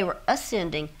 they were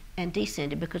ascending and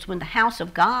descending, because when the house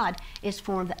of God is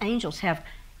formed, the angels have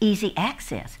easy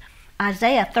access.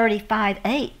 Isaiah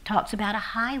 35:8 talks about a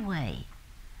highway.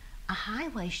 A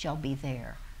highway shall be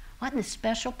there. What in a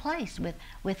special place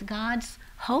with God's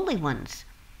holy ones.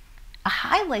 A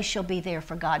highway shall be there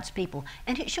for God's people,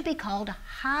 and it shall be called a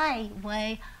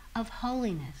highway of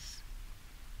holiness.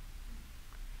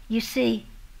 You see,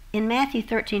 in Matthew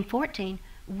 13:14,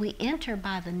 we enter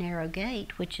by the narrow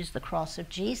gate, which is the cross of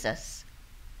Jesus.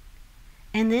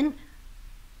 And then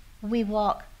we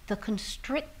walk the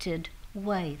constricted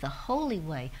way, the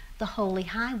holy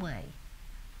highway,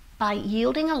 by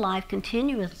yielding a life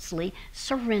continuously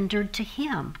surrendered to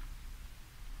him.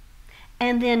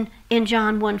 And then in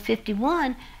John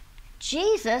 1:51,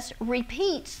 Jesus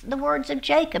repeats the words of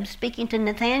Jacob speaking to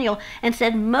Nathanael and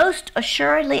said, most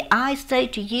assuredly I say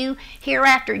to you,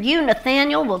 hereafter you,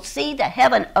 Nathanael, will see the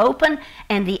heaven open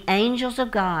and the angels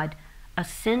of God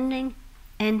ascending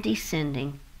and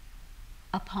descending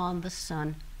upon the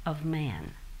Son of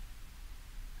Man.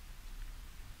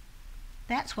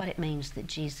 That's what it means that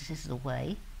Jesus is the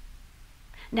way.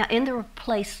 Now, in the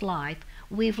replaced life,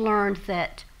 we've learned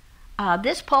that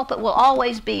this pulpit will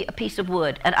always be a piece of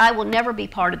wood, and I will never be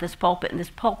part of this pulpit, and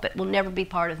this pulpit will never be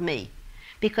part of me,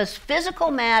 because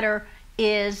physical matter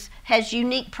has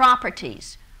unique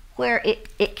properties where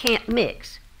it can't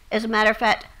mix. As a matter of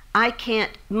fact, I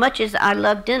can't, much as I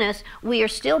love Dennis, we are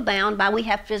still bound by we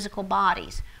have physical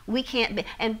bodies. We can't be,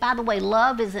 and by the way,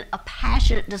 love is a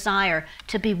passionate desire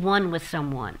to be one with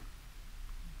someone.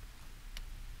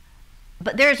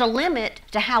 But there's a limit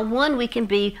to how one we can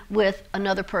be with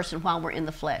another person while we're in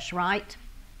the flesh, right?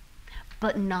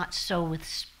 But not so with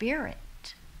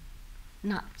spirit.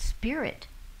 Not spirit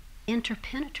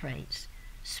interpenetrates.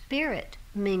 Spirit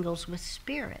mingles with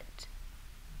spirit.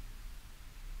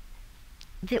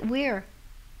 That we're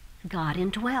God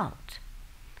indwelt.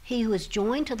 He who is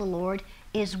joined to the Lord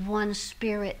is one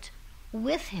spirit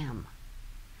with him.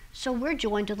 So we're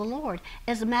joined to the Lord.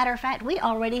 As a matter of fact, we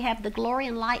already have the glory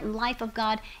and light and life of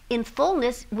God in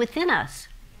fullness within us.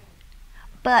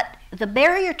 But the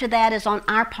barrier to that is on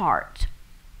our part.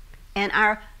 And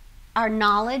our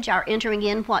knowledge, our entering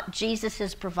in what Jesus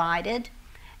has provided,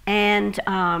 and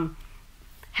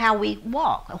how we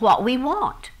walk, what we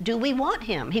want. Do we want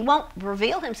him? He won't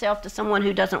reveal himself to someone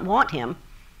who doesn't want him.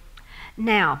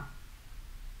 Now,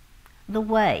 the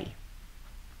way.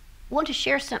 I want to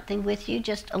share something with you,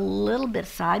 just a little bit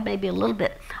aside, maybe a little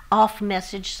bit off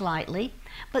message slightly,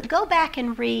 but go back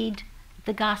and read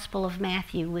the Gospel of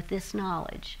Matthew with this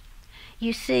knowledge.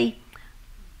 You see,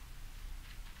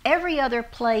 every other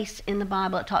place in the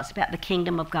Bible it talks about the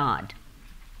kingdom of God.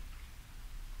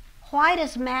 Why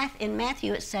does in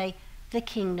Matthew it say the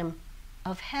kingdom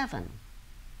of heaven?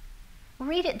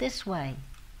 Read it this way.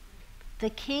 the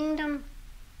kingdom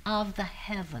of the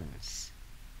heavens.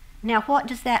 Now, what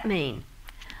does that mean?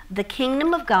 The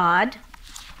kingdom of God,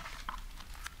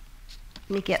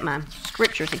 let me get my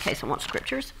scriptures in case I want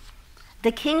scriptures.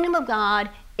 The kingdom of God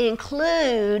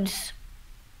includes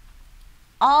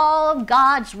all of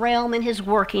God's realm and his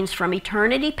workings from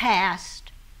eternity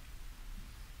past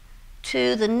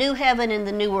to the new heaven and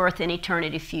the new earth in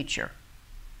eternity future.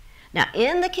 Now,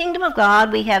 in the kingdom of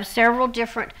God, we have several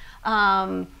different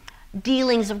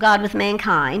dealings of God with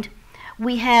mankind.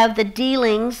 We have the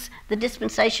dealings, the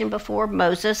dispensation before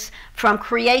Moses, from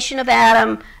creation of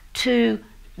Adam to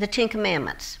the Ten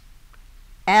Commandments.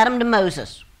 Adam to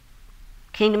Moses,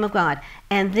 kingdom of God.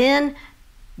 And then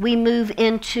we move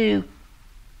into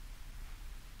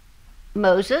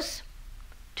Moses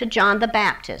to John the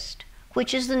Baptist,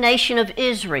 which is the nation of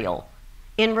Israel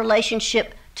in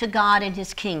relationship to God and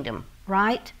his kingdom,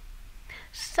 right?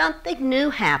 Something new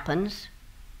happens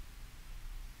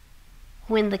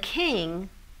when the king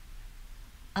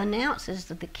announces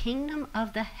that the kingdom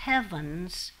of the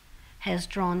heavens has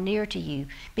drawn near to you.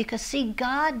 Because see,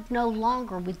 God no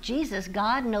longer, with Jesus,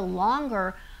 God no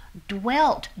longer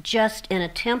dwelt just in a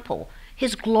temple.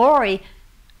 His glory,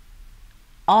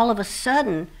 all of a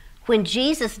sudden, when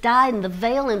Jesus died and the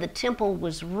veil in the temple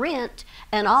was rent,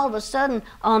 and all of a sudden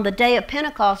on the day of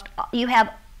Pentecost, you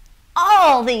have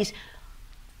all these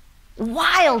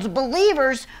wild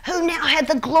believers who now had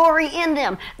the glory in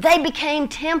them. They became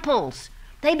temples.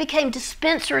 They became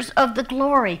dispensers of the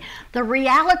glory. The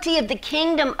reality of the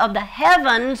kingdom of the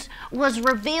heavens was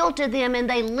revealed to them, and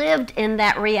they lived in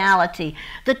that reality.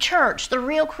 The church, the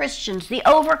real Christians, the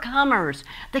overcomers,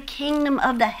 the kingdom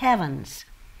of the heavens.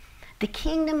 The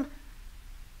kingdom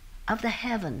of the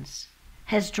heavens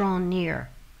has drawn near.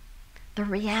 The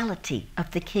reality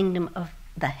of the kingdom of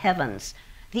the heavens,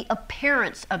 the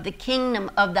appearance of the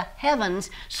kingdom of the heavens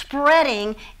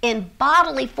spreading in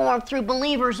bodily form through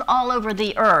believers all over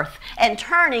the earth and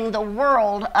turning the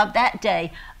world of that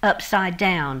day upside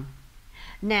down.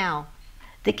 Now,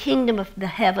 the kingdom of the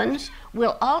heavens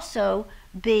will also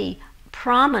be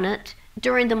prominent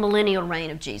during the millennial reign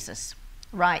of Jesus.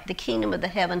 Right, the kingdom of the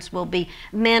heavens will be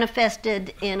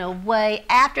manifested in a way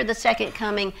after the second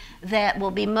coming that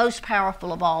will be most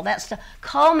powerful of all. That's the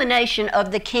culmination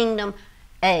of the kingdom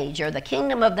age, or the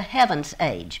kingdom of the heavens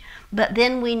age. But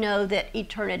then we know that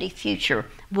eternity future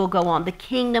will go on, the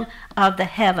kingdom of the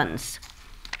heavens.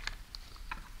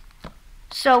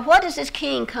 So what does this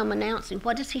king come announcing?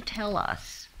 What does he tell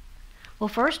us? Well,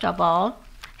 first of all,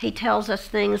 he tells us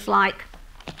things like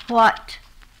what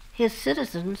his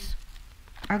citizens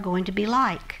are going to be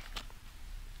like.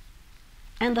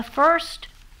 And the first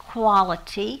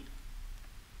quality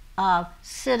of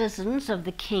citizens of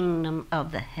the kingdom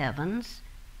of the heavens,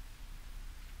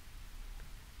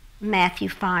 Matthew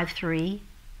 5:3,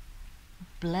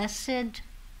 blessed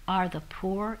are the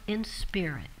poor in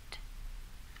spirit,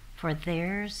 for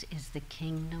theirs is the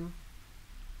kingdom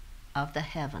of the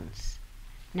heavens.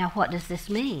 Now, what does this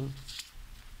mean?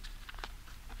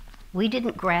 We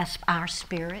didn't grasp our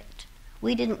spirit.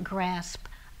 We didn't grasp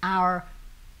our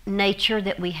nature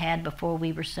that we had before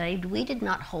we were saved. We did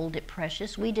not hold it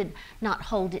precious. We did not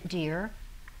hold it dear.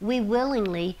 We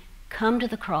willingly come to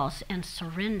the cross and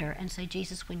surrender and say,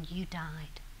 Jesus, when you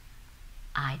died,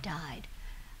 I died.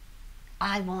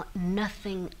 I want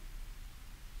nothing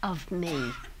of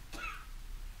me.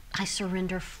 I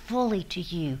surrender fully to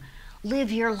you.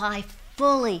 Live your life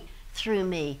fully through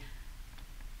me.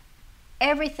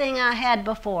 Everything I had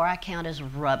before I count as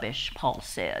rubbish, Paul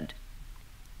said.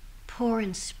 Poor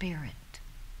in spirit.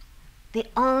 The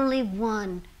only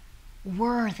one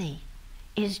worthy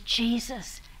is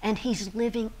Jesus, and he's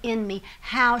living in me.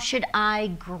 How should I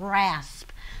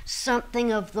grasp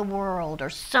something of the world,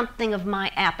 or something of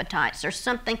my appetites, or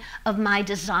something of my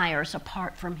desires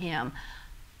apart from him?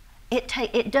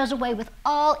 It does away with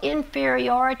all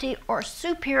inferiority or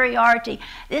superiority.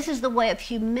 This is the way of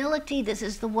humility. This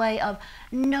is the way of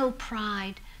no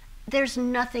pride. There's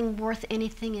nothing worth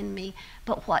anything in me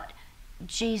but what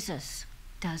Jesus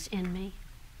does in me.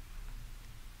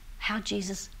 How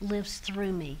Jesus lives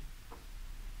through me.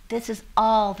 This is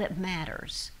all that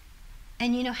matters.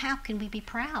 And you know, how can we be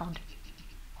proud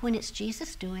when it's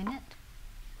Jesus doing it?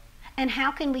 And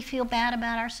how can we feel bad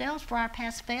about ourselves for our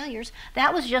past failures?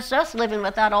 That was just us living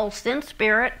with that old sin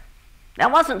spirit.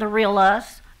 That wasn't the real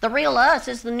us. The real us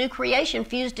is the new creation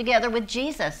fused together with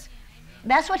Jesus.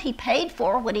 That's what he paid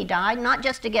for when he died, not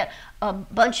just to get a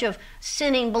bunch of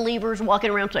sinning believers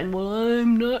walking around saying, well,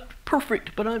 I'm not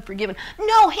perfect, but I'm forgiven.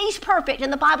 No, he's perfect,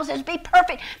 and the Bible says be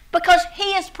perfect because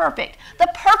he is perfect.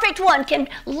 The perfect one can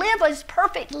live his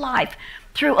perfect life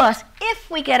through us if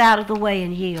we get out of the way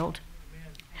and yield.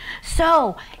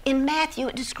 So, in Matthew,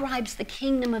 it describes the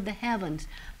kingdom of the heavens.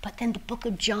 But then the book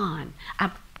of John,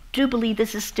 I do believe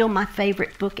this is still my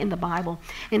favorite book in the Bible.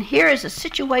 And here is a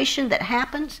situation that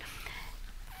happens.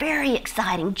 Very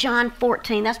exciting. John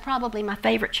 14, that's probably my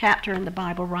favorite chapter in the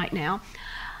Bible right now.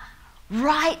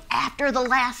 Right after the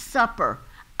Last Supper,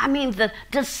 I mean, the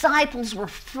disciples were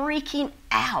freaking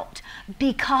out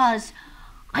because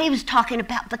he was talking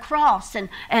about the cross and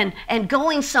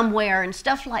going somewhere and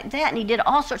stuff like that. And he did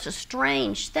all sorts of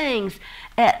strange things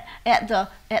at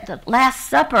the Last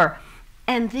Supper.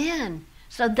 And then,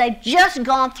 so they've just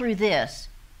gone through this.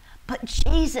 But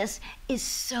Jesus is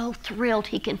so thrilled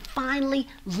he can finally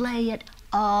lay it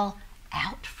all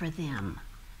out for them.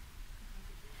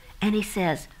 And he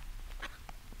says,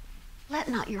 let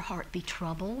not your heart be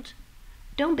troubled.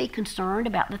 Don't be concerned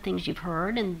about the things you've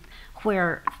heard and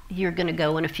where you're going to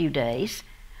go in a few days.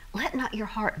 Let not your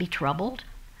heart be troubled.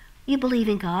 You believe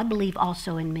in God, believe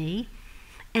also in me.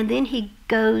 And then he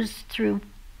goes through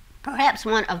perhaps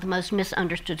one of the most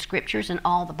misunderstood scriptures in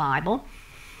all the Bible.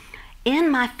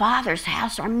 In my Father's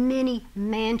house are many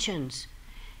mansions.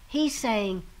 He's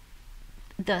saying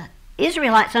the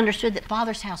Israelites understood that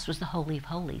Father's house was the Holy of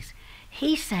Holies.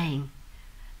 He's saying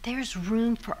there's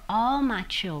room for all my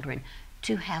children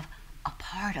to have a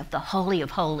part of the Holy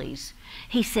of Holies.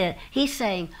 He's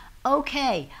saying,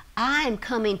 okay, I'm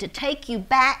coming to take you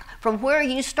back from where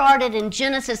you started in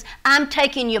Genesis. I'm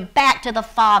taking you back to the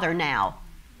Father now.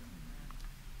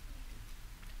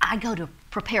 I go to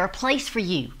prepare a place for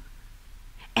you.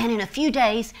 And in a few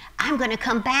days, I'm going to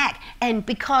come back. And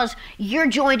because you're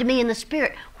joined to me in the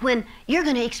Spirit, when you're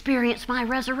going to experience my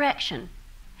resurrection,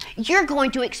 you're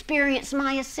going to experience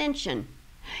my ascension.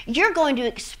 You're going to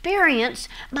experience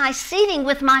my seating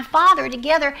with my Father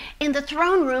together in the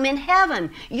throne room in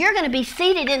heaven. You're going to be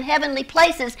seated in heavenly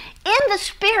places in the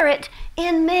Spirit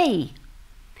in me.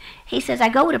 He says, I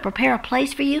go to prepare a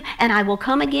place for you, and I will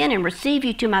come again and receive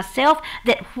you to myself,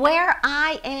 that where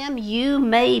I am, you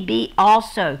may be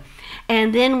also.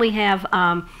 And then we have,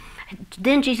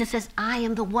 then Jesus says, I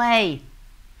am the way.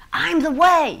 I'm the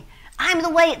way. I'm the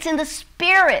way. It's in the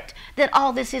Spirit that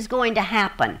all this is going to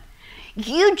happen.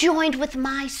 You joined with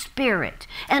my Spirit,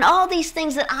 and all these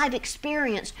things that I've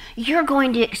experienced, you're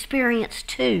going to experience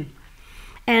too.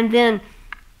 And then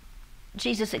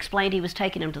Jesus explained he was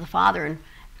taking him to the Father,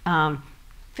 and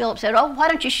Philip said, oh, why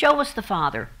don't you show us the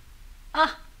Father?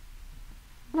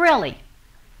 Really?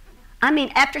 I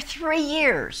mean, after 3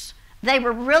 years, they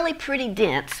were really pretty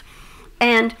dense.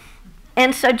 And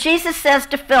so Jesus says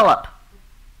to Philip,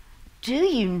 do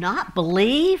you not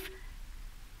believe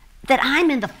that I'm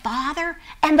in the Father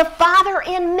and the Father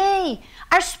in me?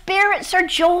 Our spirits are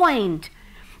joined.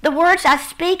 The words I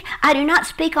speak, I do not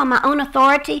speak on my own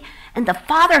authority, and the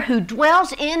Father who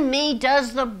dwells in me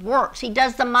does the works. He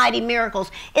does the mighty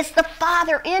miracles. It's the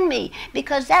Father in me,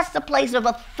 because that's the place of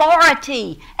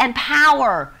authority and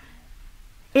power,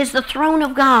 is the throne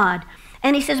of God.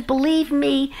 And he says, believe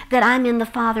me that I'm in the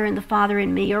Father and the Father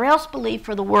in me, or else believe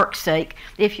for the work's sake,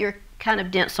 if you're kind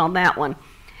of dense on that one.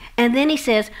 And then he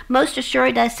says, most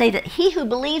assuredly I say that he who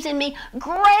believes in me,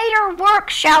 greater work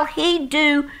shall he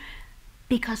do,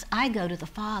 because I go to the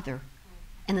Father.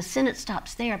 And the sentence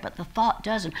stops there, but the thought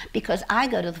doesn't, because I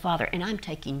go to the Father and I'm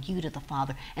taking you to the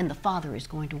Father, and the Father is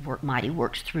going to work mighty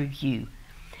works through you.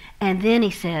 And then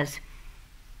he says,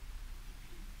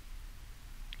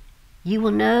 you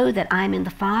will know that I'm in the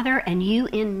Father and you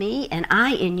in me and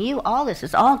I in you. All this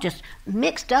is all just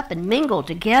mixed up and mingled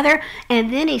together.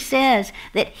 And then he says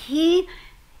that he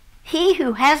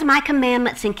who has my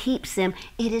commandments and keeps them,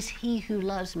 it is he who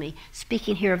loves me.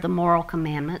 Speaking here of the moral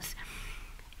commandments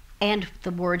and the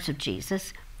words of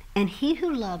Jesus. And he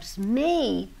who loves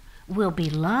me will be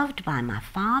loved by my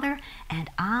Father, and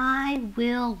I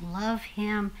will love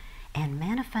him and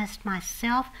manifest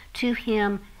myself to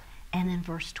him. And then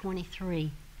verse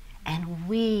 23, and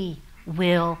we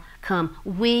will come,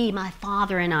 we, my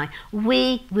Father and I,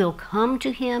 we will come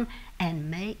to him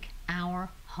and make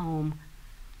our home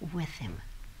with him.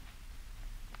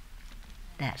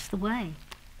 That's the way.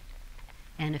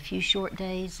 And a few short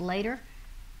days later,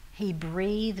 he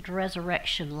breathed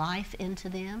resurrection life into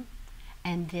them,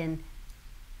 and then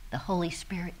the Holy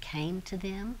Spirit came to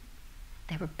them.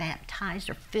 They were baptized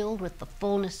or filled with the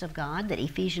fullness of God that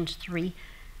Ephesians 3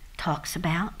 talks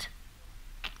about.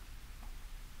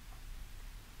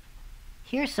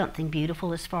 Here's something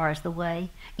beautiful as far as the way.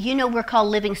 You know we're called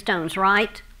living stones,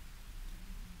 right?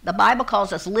 The Bible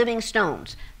calls us living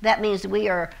stones. That means we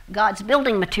are God's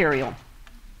building material.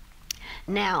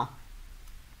 Now,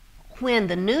 when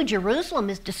the New Jerusalem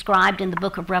is described in the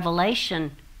book of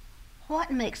Revelation, what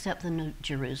makes up the New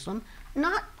Jerusalem?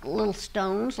 Not little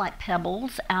stones like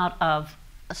pebbles out of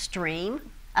a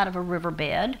stream, out of a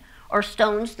riverbed, or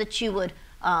stones that you would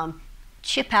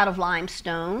chip out of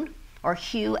limestone or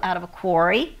hew out of a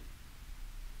quarry.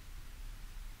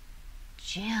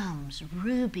 Gems,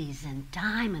 rubies, and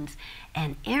diamonds,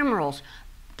 and emeralds,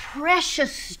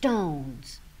 precious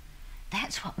stones.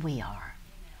 That's what we are.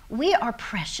 We are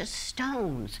precious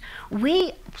stones.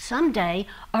 We someday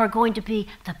are going to be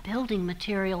the building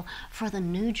material for the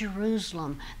New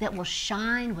Jerusalem that will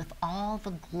shine with all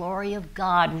the glory of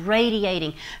God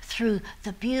radiating through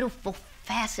the beautiful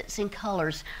facets and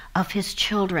colors of His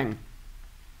children.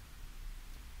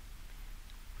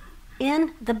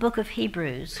 In the book of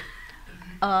Hebrews,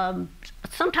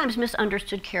 sometimes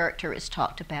misunderstood character is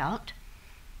talked about.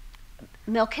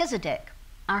 Melchizedek,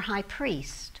 our high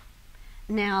priest.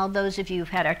 Now, those of you who've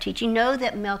had our teaching know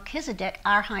that Melchizedek,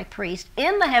 our high priest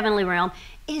in the heavenly realm,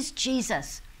 is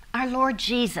Jesus, our Lord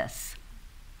Jesus.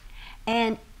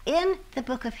 And in the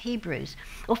book of Hebrews,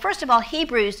 well, first of all,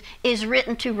 Hebrews is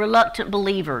written to reluctant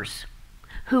believers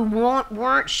who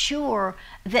weren't sure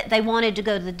that they wanted to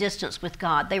go the distance with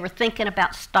God. They were thinking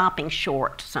about stopping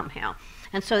short somehow.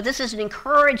 And so this is an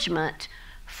encouragement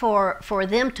for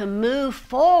them to move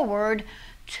forward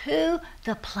to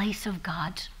the place of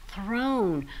God's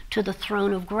throne, to the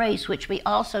throne of grace, which we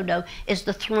also know is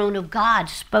the throne of God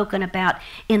spoken about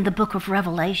in the book of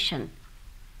Revelation.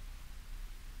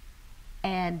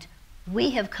 And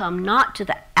we have come not to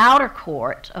the outer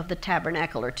court of the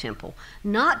tabernacle or temple,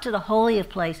 not to the holy of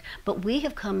place, but we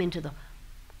have come into the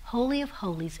holy of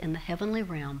holies in the heavenly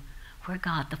realm where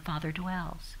God the Father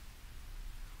dwells.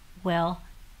 Well,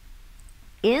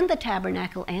 in the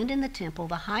tabernacle and in the temple,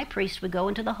 the high priest would go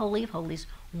into the Holy of Holies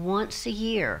once a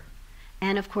year.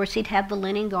 And of course, he'd have the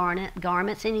linen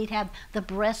garments, and he'd have the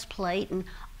breastplate, and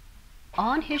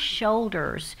on his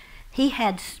shoulders, he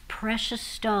had precious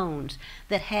stones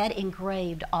that had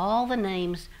engraved all the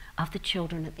names of the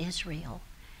children of Israel.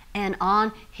 And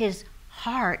on his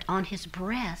heart, on his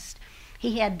breast,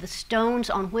 he had the stones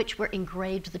on which were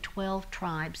engraved the 12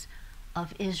 tribes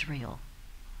of Israel.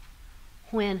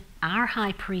 When our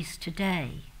high priest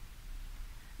today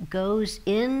goes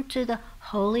into the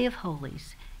Holy of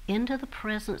Holies, into the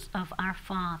presence of our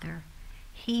Father,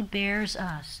 he bears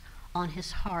us on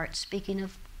his heart, speaking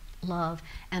of love,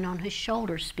 and on his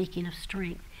shoulders, speaking of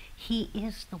strength. He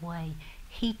is the way.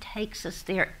 He takes us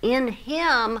there. In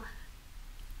him,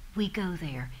 we go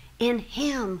there. In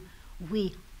him,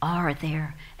 we are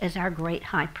there as our great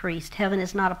high priest. Heaven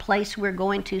is not a place we're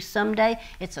going to someday.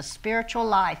 It's a spiritual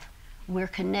life we're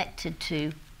connected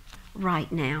to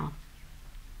right now.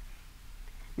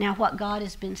 Now, what God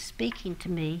has been speaking to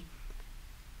me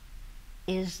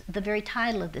is the very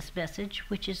title of this message,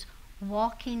 which is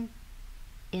Walking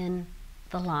in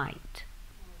the Light.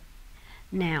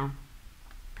 Now,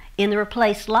 in the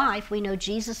replaced life, we know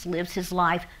Jesus lives his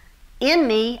life in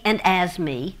me and as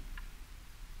me.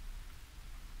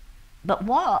 But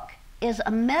walk is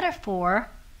a metaphor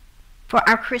for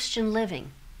our Christian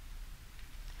living.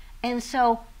 And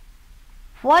so,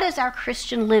 what is our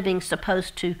Christian living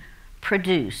supposed to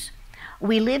produce?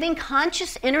 We live in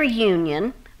conscious inner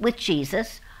union with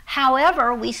Jesus.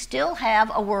 However, we still have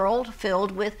a world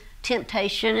filled with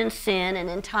temptation and sin and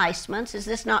enticements. Is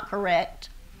this not correct?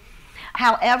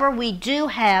 However, we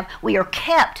are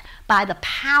kept by the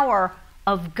power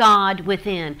of God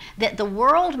within. That the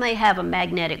world may have a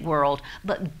magnetic world,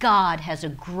 but God has a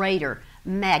greater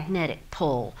magnetic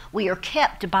pull. We are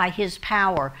kept by his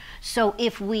power. So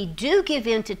if we do give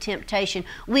in to temptation,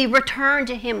 we return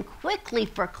to him quickly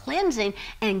for cleansing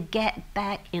and get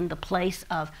back in the place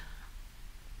of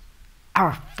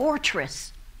our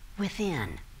fortress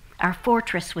within. Our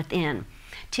fortress within.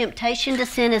 Temptation to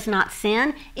sin is not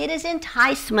sin. It is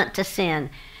enticement to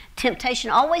sin. Temptation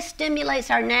always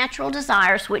stimulates our natural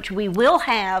desires, which we will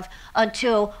have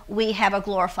until we have a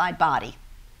glorified body.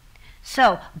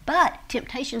 So, but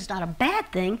temptation is not a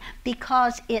bad thing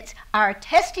because it's our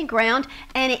testing ground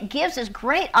and it gives us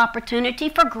great opportunity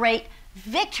for great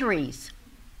victories.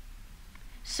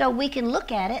 So we can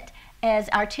look at it as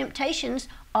our temptations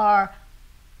are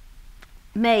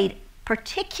made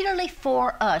particularly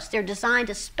for us. They're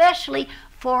designed especially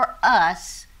for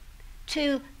us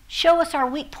to show us our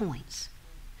weak points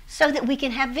so that we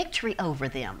can have victory over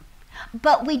them.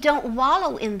 But we don't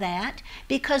wallow in that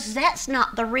because that's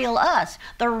not the real us.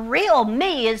 The real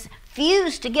me is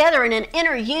fused together in an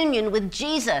inner union with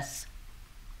Jesus.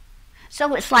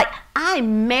 So it's like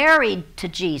I'm married to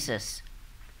Jesus.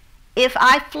 If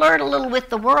I flirt a little with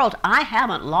the world, I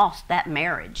haven't lost that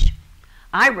marriage.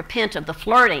 I repent of the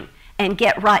flirting and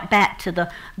get right back to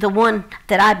the one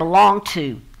that I belong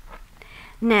to.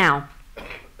 Now,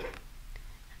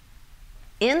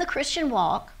 in the Christian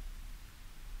walk,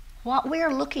 what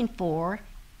we're looking for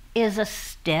is a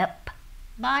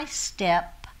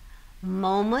step-by-step,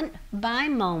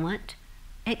 moment-by-moment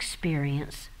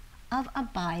experience of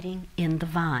abiding in the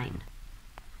vine.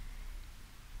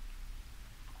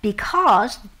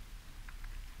 Because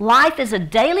life is a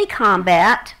daily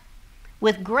combat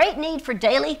with great need for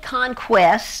daily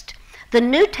conquest, the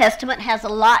New Testament has a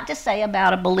lot to say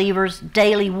about a believer's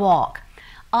daily walk.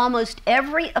 Almost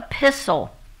every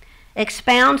epistle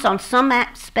expounds on some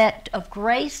aspect of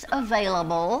grace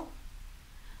available,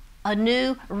 a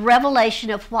new revelation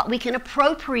of what we can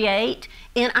appropriate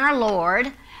in our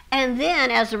Lord, and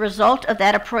then as a result of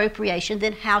that appropriation,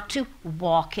 then how to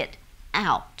walk it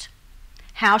out.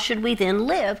 How should we then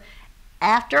live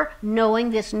after knowing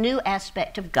this new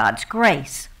aspect of God's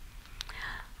grace?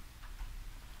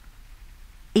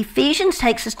 Ephesians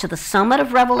takes us to the summit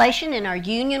of revelation in our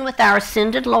union with our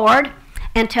ascended Lord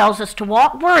and tells us to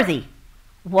walk worthy,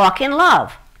 walk in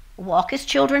love, walk as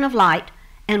children of light,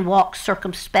 and walk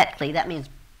circumspectly. That means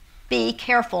be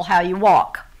careful how you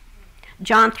walk.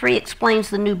 John 3 explains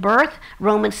the new birth.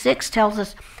 Romans 6 tells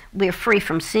us we're free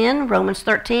from sin. Romans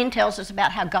 13 tells us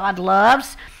about how God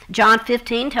loves. John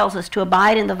 15 tells us to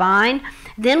abide in the vine.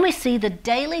 Then we see the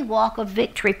daily walk of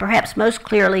victory, perhaps most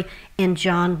clearly in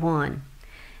John 1.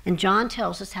 And John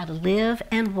tells us how to live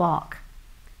and walk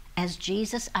as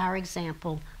Jesus, our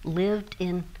example, lived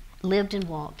and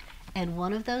walked. And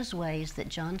one of those ways that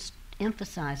John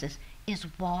emphasizes is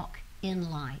walk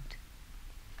in light,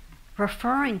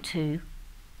 referring to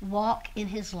walk in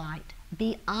his light.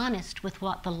 Be honest with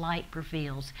what the light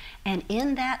reveals. And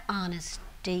in that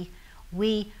honesty,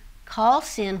 we call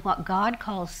sin what God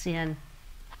calls sin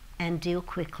and deal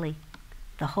quickly.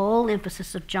 The whole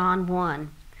emphasis of John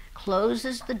 1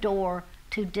 closes the door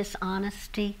to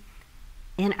dishonesty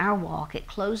in our walk. It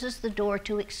closes the door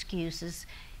to excuses.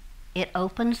 It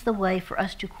opens the way for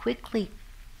us to quickly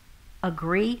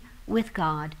agree with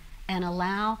God and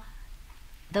allow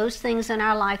those things in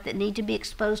our life that need to be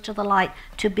exposed to the light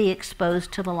to be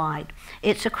exposed to the light.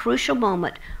 It's a crucial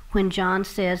moment when John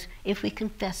says, if we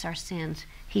confess our sins,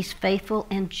 he's faithful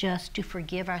and just to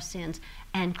forgive our sins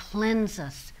and cleanse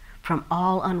us from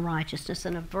all unrighteousness.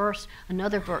 And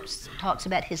another verse talks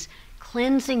about his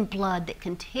cleansing blood that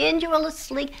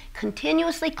continuously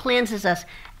cleanses us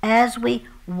as we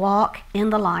walk in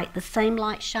the light. The same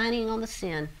light shining on the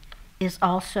sin is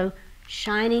also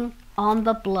shining on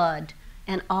the blood,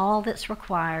 and all that's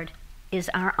required is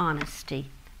our honesty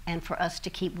and for us to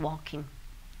keep walking.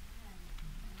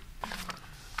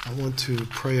 I want to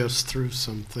pray us through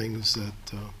some things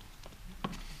that,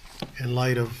 in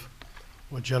light of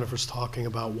what Jennifer's talking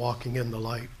about, walking in the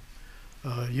light,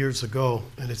 years ago,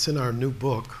 and it's in our new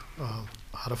book,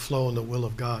 How to Flow in the Will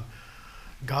of God.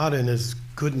 God in his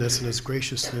goodness and his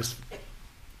graciousness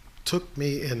took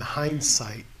me in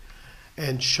hindsight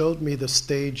and showed me the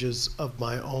stages of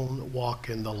my own walk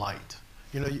in the light.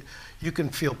 You know, you can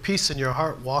feel peace in your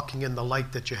heart walking in the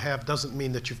light that you have. Doesn't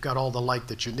mean that you've got all the light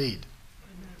that you need.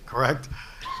 Correct?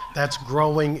 That's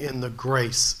growing in the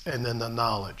grace and in the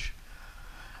knowledge.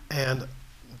 And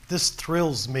this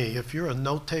thrills me. If you're a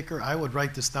note taker, I would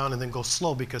write this down and then go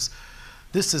slow, because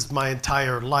this is my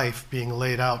entire life being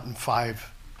laid out in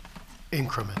 5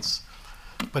 increments.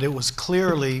 But it was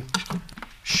clearly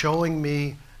showing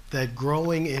me that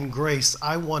growing in grace,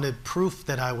 I wanted proof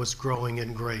that I was growing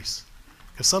in grace.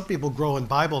 Because some people grow in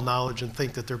Bible knowledge and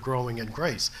think that they're growing in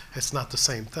grace. It's not the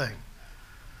same thing.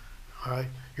 All right?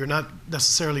 You're not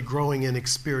necessarily growing in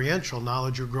experiential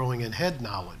knowledge, you're growing in head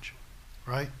knowledge,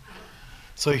 right?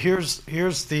 So here's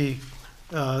the,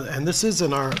 and this is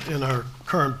in our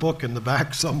current book in the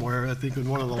back somewhere, I think in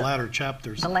one of the latter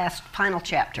chapters. The last final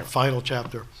chapter. Final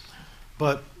chapter.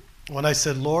 But when I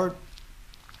said, Lord,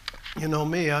 you know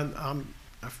me, I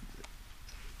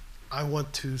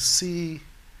want to see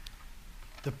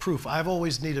the proof. I've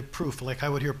always needed proof. Like I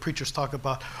would hear preachers talk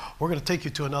about, we're going to take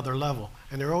you to another level.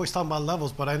 And they're always talking about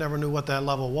levels, but I never knew what that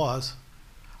level was.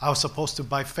 I was supposed to,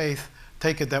 by faith,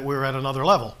 take it that we were at another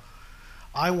level.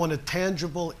 I wanted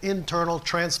tangible internal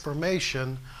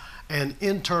transformation and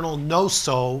internal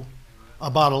know-so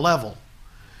about a level.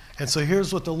 And so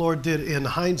here's what the Lord did in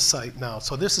hindsight now.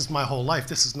 So this is my whole life.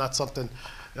 This is not something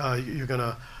you're going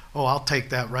to, oh, I'll take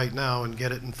that right now and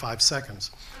get it in 5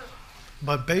 seconds.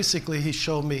 But basically, he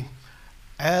showed me,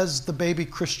 as the baby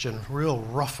Christian, real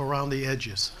rough around the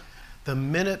edges, the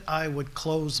minute I would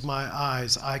close my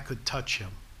eyes, I could touch him,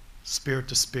 spirit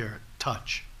to spirit,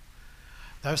 touch.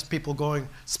 There's people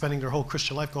spending their whole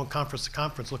Christian life going conference to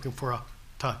conference looking for a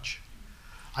touch.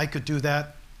 I could do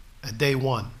that at day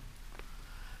one.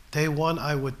 Day one,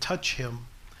 I would touch him,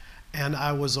 and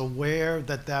I was aware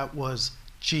that that was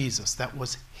Jesus. That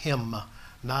was him,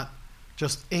 not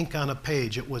just ink on a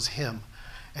page. It was him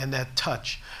and that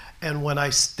touch. And when I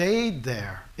stayed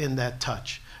there in that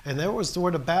touch, and there was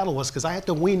where the battle was, because I had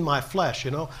to wean my flesh,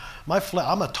 you know.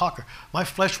 I'm a talker. My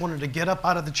flesh wanted to get up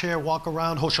out of the chair, walk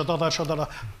around,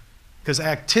 because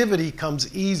activity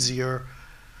comes easier.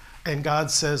 And God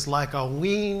says, like a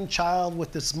weaned child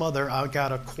with its mother, I got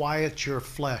to quiet your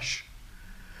flesh.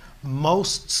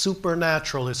 Most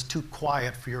supernatural is too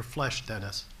quiet for your flesh,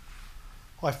 Dennis.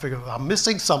 Well, I figured I'm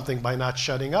missing something by not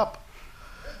shutting up.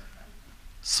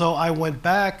 So I went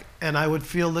back and I would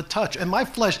feel the touch. And my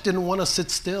flesh didn't want to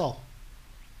sit still.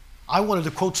 I wanted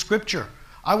to quote scripture.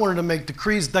 I wanted to make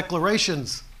decrees,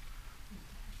 declarations.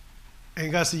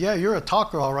 And God said, yeah, you're a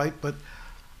talker, all right, but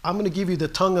I'm going to give you the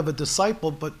tongue of a disciple,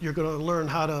 but you're going to learn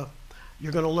how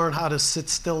to sit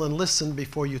still and listen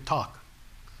before you talk.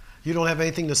 You don't have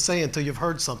anything to say until you've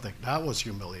heard something. That was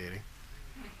humiliating.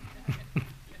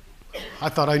 I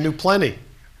thought I knew plenty.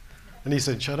 And he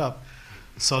said, shut up.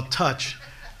 So touch.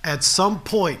 At some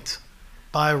point,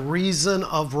 by reason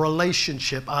of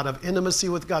relationship, out of intimacy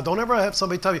with God, don't ever have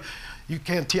somebody tell you, you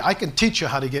can't I can teach you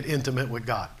how to get intimate with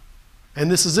God. And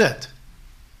this is it.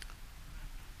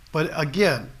 But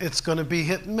again, it's going to be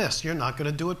hit and miss. You're not going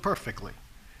to do it perfectly.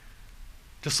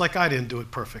 Just like I didn't do it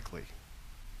perfectly.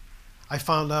 I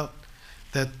found out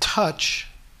that touch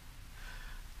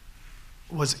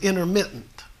was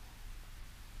intermittent.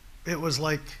 It was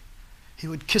like he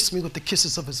would kiss me with the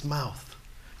kisses of his mouth.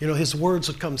 You know, his words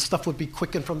would come, stuff would be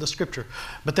quickened from the scripture.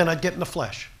 But then I'd get in the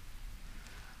flesh.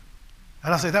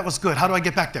 And I'd say, that was good. How do I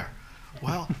get back there?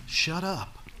 Well, shut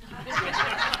up.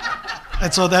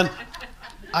 And so then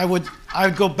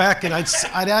I'd go back and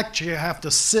I'd actually have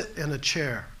to sit in a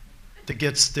chair to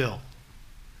get still.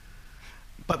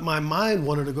 But my mind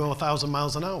wanted to go 1,000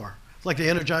 miles an hour, like the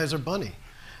Energizer Bunny.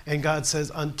 And God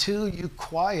says, until you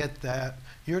quiet that,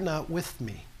 you're not with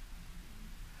me.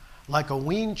 Like a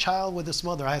weaned child with his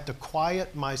mother, I had to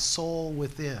quiet my soul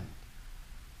within.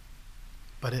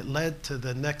 But it led to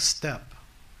the next step.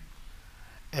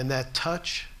 And that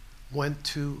touch went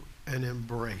to an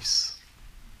embrace.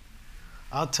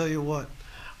 I'll tell you what,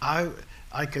 I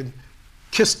could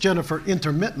kiss Jennifer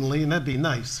intermittently, and that'd be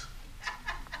nice.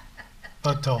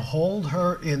 But to hold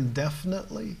her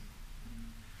indefinitely,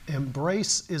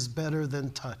 embrace is better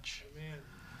than touch. Amen.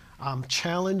 I'm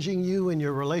challenging you in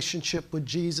your relationship with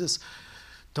Jesus.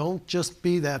 Don't just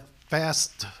be that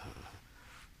fast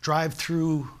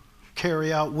drive-through,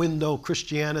 carry-out window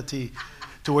Christianity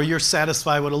to where you're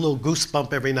satisfied with a little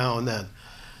goosebump every now and then.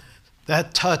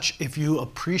 That touch, if you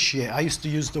appreciate, I used to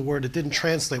use the word, it didn't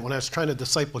translate. When I was trying to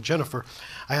disciple Jennifer,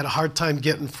 I had a hard time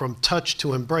getting from touch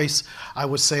to embrace. I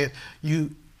would say,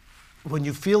 when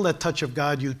you feel that touch of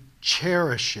God, you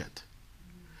cherish it.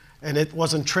 And it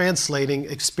wasn't translating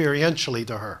experientially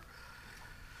to her.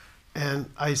 And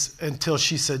until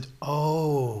she said,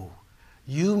 oh,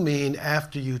 you mean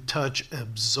after you touch,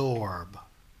 absorb.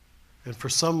 And for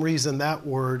some reason, that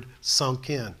word sunk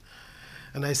in.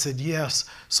 And I said, yes.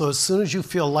 So as soon as you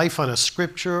feel life on a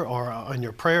scripture or on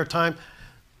your prayer time,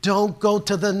 don't go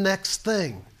to the next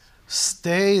thing.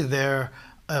 Stay there,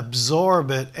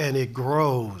 absorb it, and it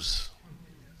grows.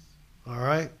 All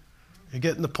right? You're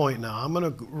getting the point now. I'm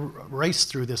going to race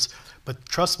through this. But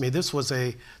trust me, this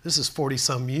is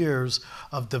 40-some years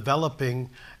of developing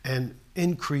and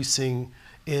increasing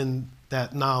in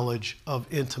that knowledge of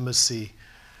intimacy.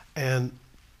 And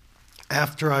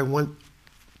after I went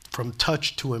from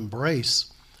touch to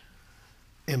embrace,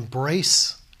 it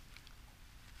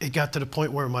got to the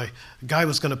point where my guy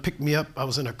was going to pick me up. I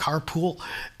was in a carpool,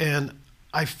 and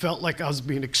I felt like I was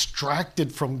being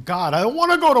extracted from God. I don't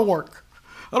want to go to work.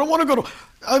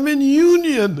 I'm in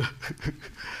union.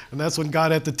 And that's when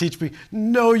God had to teach me,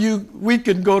 no, we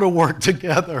can go to work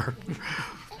together.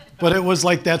 But it was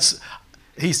like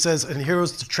he says, and here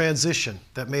was the transition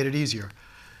that made it easier.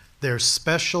 There's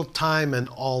special time and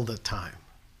all the time.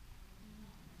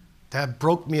 That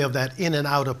broke me of that in and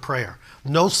out of prayer.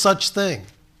 No such thing.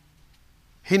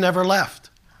 He never left.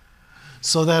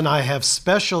 So then I have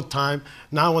special time.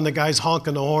 Now when the guy's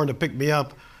honking the horn to pick me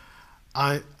up,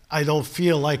 I don't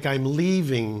feel like I'm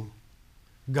leaving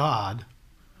God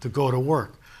to go to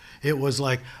work. It was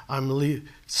like,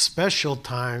 special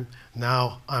time,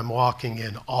 now I'm walking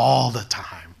in all the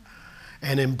time.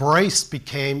 And embrace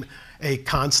became a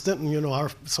constant. And you know,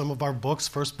 some of our books,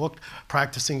 first book,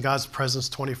 Practicing God's Presence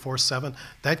 24/7,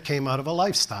 that came out of a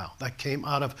lifestyle. That came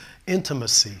out of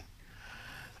intimacy.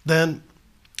 And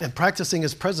practicing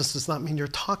His presence does not mean you're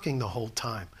talking the whole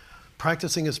time.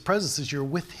 Practicing His presence is you're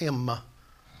with Him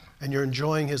and you're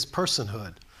enjoying His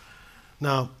personhood.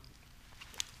 Now,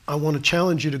 I want to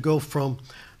challenge you to go from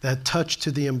that touch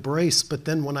to the embrace, but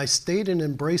then when I stayed in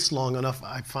embrace long enough,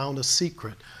 I found a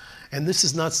secret. And this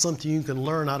is not something you can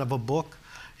learn out of a book.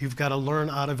 You've got to learn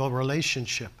out of a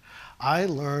relationship. I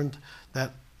learned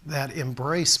that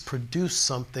embrace produced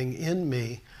something in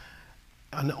me,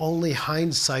 and only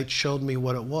hindsight showed me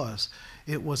what it was.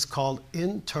 It was called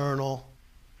internal,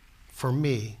 for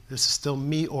me, this is still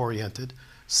me-oriented,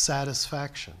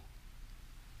 satisfaction.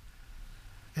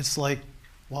 It's like,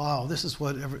 wow, this is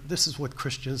what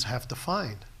Christians have to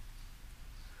find.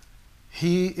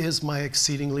 He is my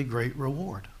exceedingly great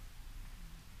reward.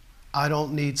 I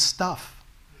don't need stuff.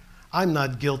 I'm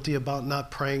not guilty about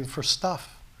not praying for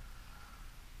stuff.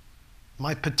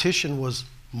 My petition was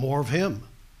more of Him,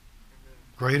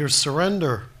 greater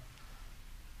surrender.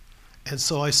 And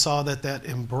so I saw that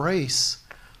embrace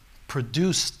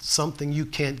produced something you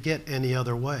can't get any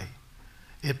other way.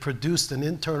 It produced an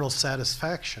internal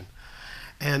satisfaction.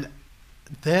 And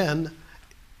then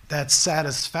that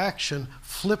satisfaction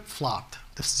flip-flopped.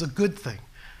 This is a good thing.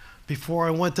 Before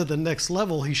I went to the next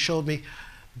level, He showed me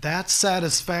that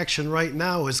satisfaction right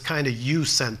now is kind of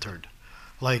you-centered.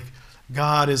 Like,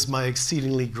 God is my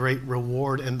exceedingly great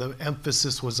reward, and the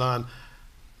emphasis was on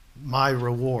my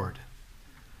reward.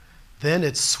 Then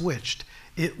it switched.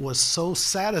 It was so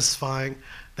satisfying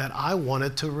that I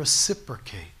wanted to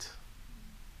reciprocate.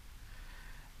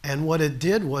 And what it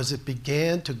did was it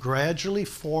began to gradually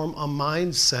form a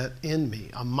mindset in me.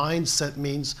 A mindset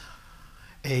means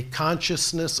a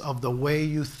consciousness of the way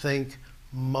you think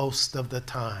most of the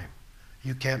time.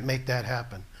 You can't make that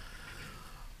happen.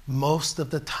 Most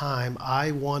of the time,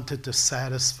 I wanted to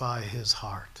satisfy His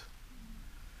heart.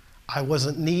 I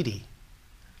wasn't needy.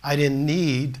 I didn't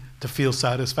need to feel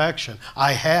satisfaction.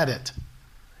 I had it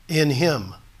in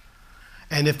Him.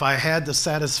 And if I had the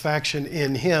satisfaction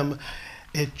in Him,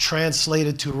 it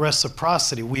translated to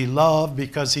reciprocity. We love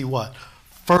because He what?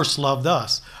 First loved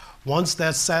us. Once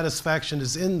that satisfaction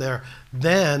is in there,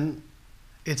 then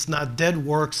it's not dead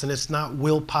works and it's not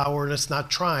willpower and it's not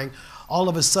trying. All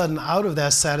of a sudden, out of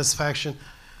that satisfaction,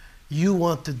 you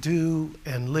want to do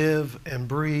and live and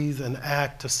breathe and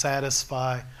act to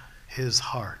satisfy His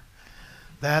heart.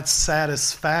 That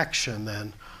satisfaction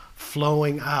then,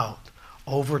 flowing out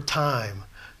over time,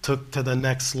 took to the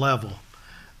next level.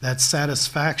 That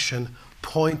satisfaction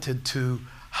pointed to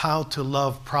how to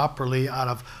love properly out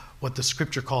of what the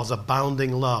Scripture calls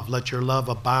abounding love. Let your love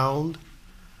abound.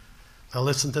 Now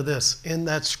listen to this. In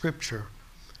that Scripture,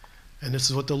 and this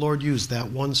is what the Lord used, that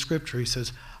one Scripture, He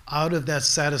says, out of that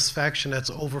satisfaction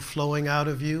that's overflowing out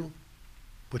of you,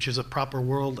 which is a proper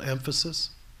world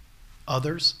emphasis,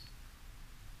 others.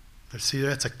 See,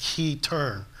 that's a key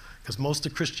turn, because most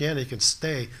of Christianity can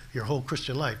stay your whole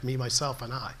Christian life, me, myself,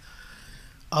 and I.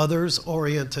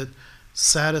 Others-oriented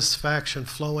satisfaction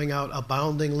flowing out,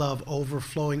 abounding love,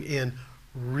 overflowing in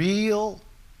real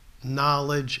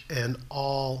knowledge and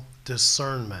all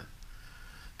discernment.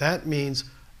 That means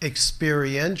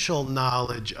experiential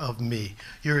knowledge of me.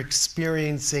 You're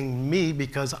experiencing me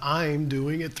because I'm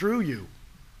doing it through you.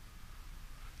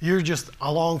 You're just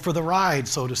along for the ride,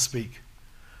 so to speak.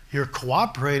 You're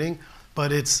cooperating,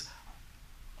 but it's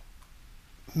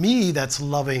me that's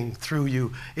loving through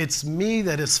you. It's me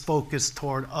that is focused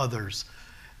toward others.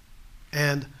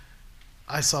 And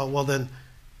I saw, well then,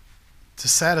 to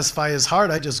satisfy His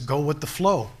heart, I just go with the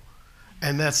flow.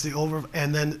 And that's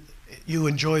and then you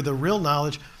enjoy the real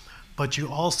knowledge, but you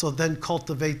also then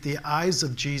cultivate the eyes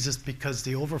of Jesus, because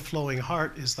the overflowing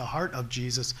heart is the heart of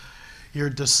Jesus. Your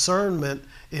discernment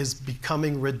is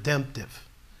becoming redemptive.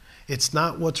 It's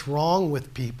not what's wrong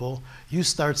with people. You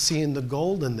start seeing the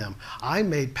gold in them. I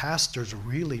made pastors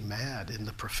really mad in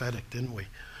the prophetic, didn't we,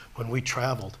 when we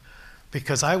traveled?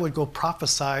 Because I would go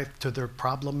prophesy to their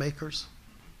problem makers,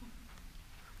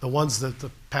 the ones that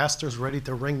the pastor's ready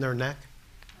to wring their neck,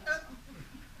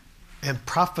 and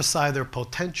prophesy their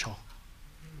potential.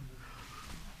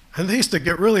 And they used to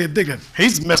get really indignant.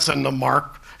 He's missing the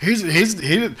mark. He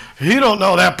don't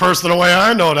know that person the way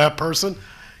I know that person.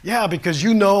 Yeah, because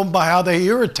you know them by how they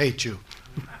irritate you.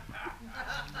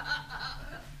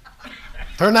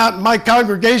 They're not in my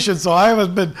congregation, so I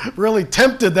haven't been really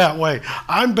tempted that way.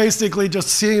 I'm basically just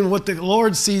seeing what the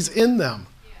Lord sees in them.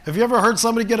 Yeah. Have you ever heard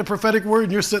somebody get a prophetic word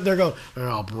and you're sitting there going,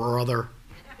 oh, brother?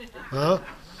 Huh?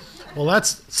 Well,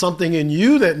 that's something in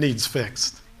you that needs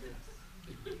fixed.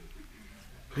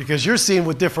 Because you're seeing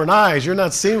with different eyes. You're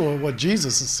not seeing what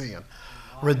Jesus is seeing.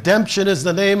 Redemption is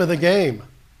the name of the game.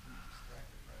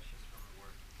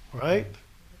 Right?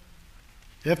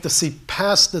 You have to see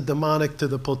past the demonic to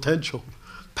the potential,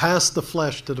 past the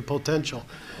flesh to the potential,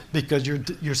 because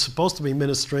you're supposed to be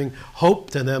ministering hope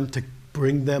to them to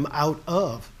bring them out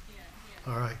of.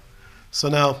 All right. So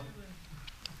now,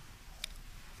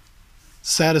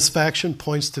 satisfaction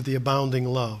points to the abounding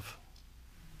love.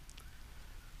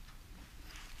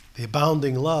 The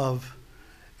abounding love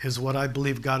is what I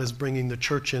believe God is bringing the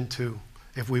church into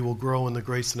if we will grow in the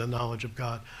grace and the knowledge of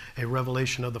God, a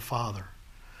revelation of the Father.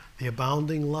 The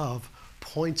abounding love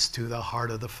points to the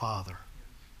heart of the Father.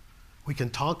 We can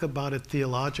talk about it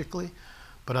theologically,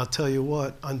 but I'll tell you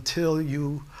what, until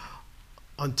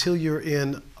you're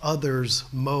in others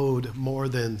mode more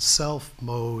than self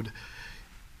mode,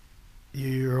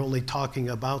 you're only talking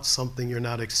about something you're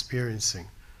not experiencing.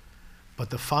 But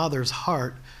the Father's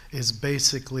heart is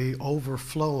basically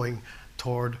overflowing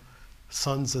toward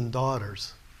sons and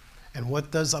daughters. And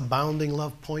what does abounding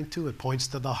love point to? It points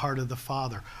to the heart of the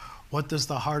Father. What does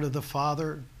the heart of the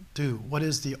Father do? What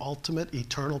is the ultimate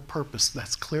eternal purpose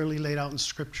that's clearly laid out in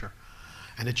Scripture?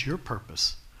 And it's your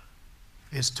purpose,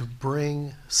 is to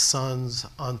bring sons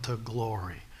unto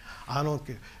glory. I don't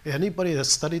care. Anybody that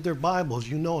studied their Bibles,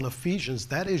 you know in Ephesians,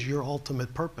 that is your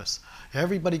ultimate purpose.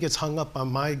 Everybody gets hung up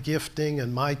on my gifting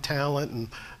and my talent and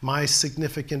my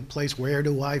significant place. Where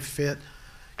do I fit?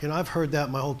 You know, I've heard that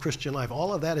my whole Christian life.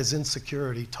 All of that is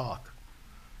insecurity talk.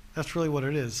 That's really what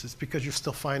it is. It's because you're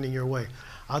still finding your way.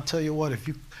 I'll tell you what, if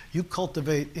you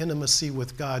cultivate intimacy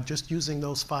with God just using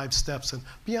those 5 steps, and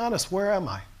be honest, where am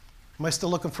I? Am I still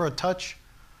looking for a touch?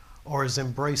 Or is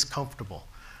embrace comfortable?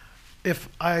 If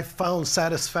I found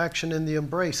satisfaction in the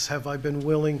embrace, have I been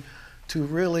willing to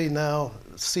really now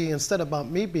see, instead about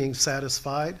me being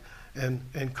satisfied and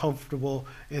comfortable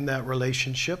in that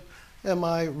relationship, am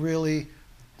I really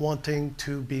wanting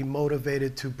to be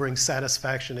motivated to bring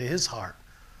satisfaction to his heart?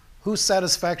 Whose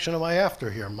satisfaction am I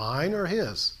after here, mine or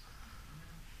his?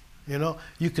 You know,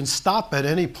 you can stop at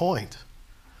any point,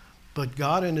 but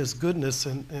God in his goodness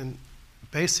and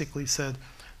basically said,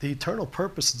 the eternal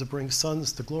purpose is to bring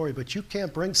sons to glory, but you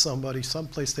can't bring somebody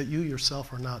someplace that you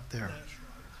yourself are not there.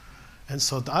 And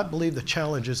so I believe the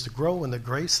challenge is to grow in the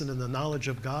grace and in the knowledge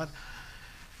of God.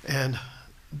 And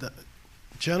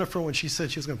Jennifer, when she said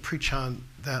she was going to preach on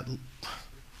that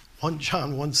 1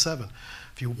 John 1:7,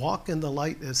 if you walk in the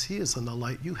light as he is in the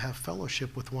light, you have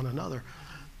fellowship with one another.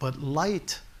 But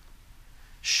light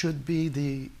should be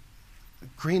the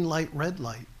green light, red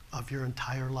light of your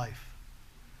entire life.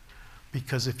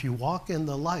 Because if you walk in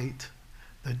the light,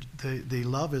 the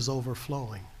love is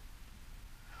overflowing.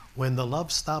 When the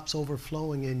love stops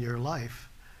overflowing in your life,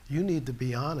 you need to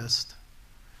be honest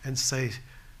and say,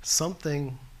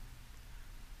 something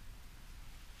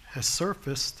has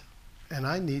surfaced, and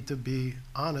I need to be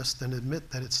honest and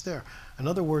admit that it's there. In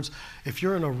other words, if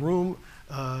you're in a room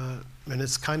and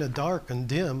it's kind of dark and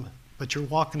dim, but you're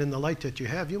walking in the light that you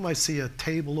have, you might see a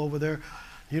table over there.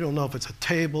 You don't know if it's a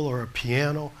table or a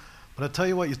piano. But I tell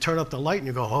you what, you turn up the light and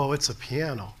you go, oh, it's a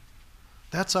piano.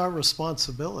 That's our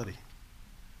responsibility.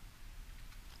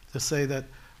 To say that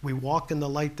we walk in the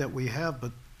light that we have,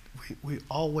 but we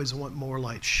always want more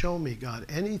light. Show me, God,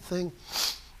 anything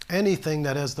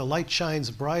that as the light shines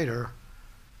brighter,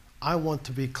 I want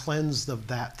to be cleansed of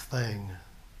that thing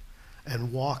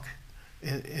and walk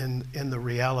in the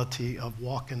reality of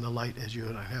walk in the light as you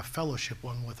and I have fellowship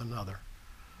one with another.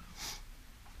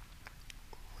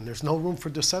 And there's no room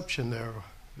for deception there.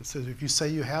 It says if you say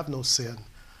you have no sin,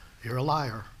 you're a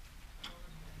liar.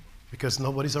 Because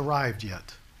nobody's arrived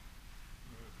yet.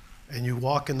 And you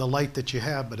walk in the light that you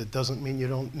have, but it doesn't mean you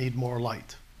don't need more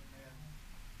light.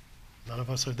 None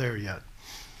of us are there yet.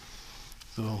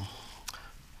 So,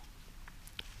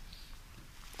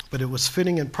 but it was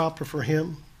fitting and proper for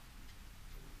him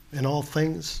in all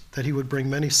things that he would bring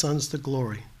many sons to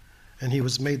glory. And he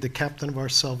was made the captain of our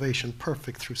salvation,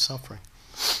 perfect through suffering.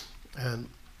 And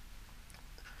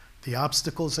the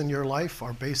obstacles in your life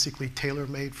are basically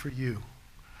tailor-made for you.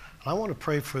 And I want to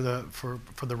pray for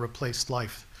the replaced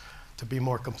life to be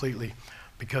more completely,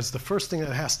 because the first thing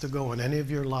that has to go in any of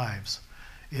your lives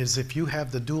is if you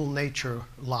have the dual nature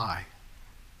lie.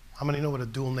 How many know what a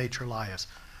dual nature lie is?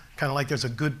 Kind of like there's a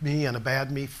good me and a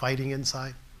bad me fighting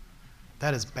inside.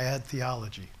 That is bad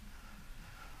theology.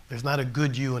 There's not a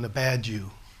good you and a bad you.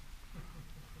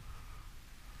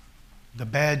 The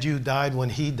bad you died when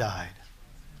he died,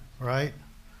 right?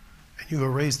 And You were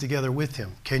raised together with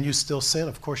him. Can you still sin?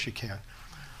 Of course you can.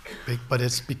 But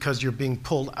it's because you're being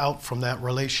pulled out from that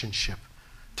relationship.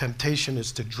 Temptation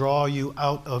is to draw you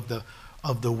out of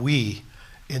the we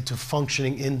into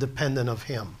functioning independent of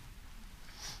him.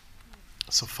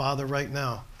 So Father, right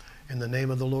now, in the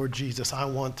name of the Lord Jesus, I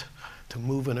want to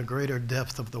move in a greater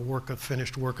depth of the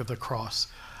finished work of the cross.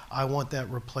 I want that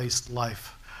replaced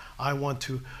life. I want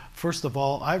to, first of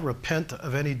all, I repent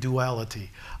of any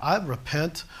duality. I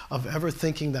repent of ever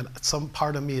thinking that some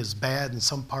part of me is bad and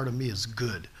some part of me is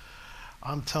good.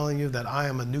 I'm telling you that I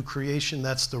am a new creation.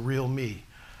 That's the real me.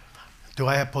 Do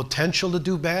I have potential to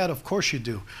do bad? Of course you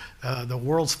do. The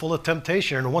world's full of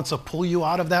temptation and it wants to pull you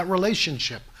out of that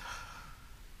relationship.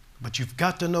 But you've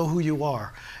got to know who you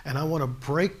are. And I want to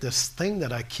break this thing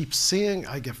that I keep seeing.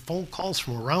 I get phone calls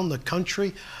from around the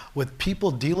country with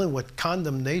people dealing with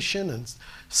condemnation and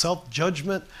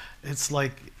self-judgment. It's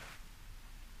like,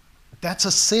 that's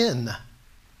a sin.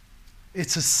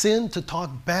 It's a sin to talk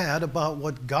bad about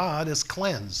what God has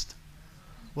cleansed.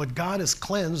 What God has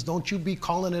cleansed, don't you be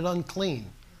calling it unclean.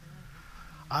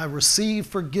 I receive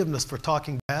forgiveness for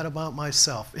talking bad about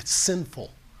myself. It's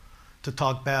sinful to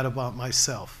talk bad about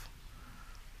myself.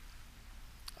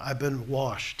 I've been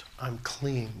washed. I'm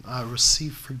clean. I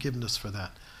receive forgiveness for that.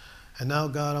 And now,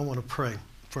 God, I want to pray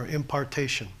for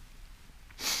impartation.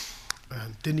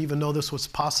 And didn't even know this was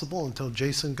possible until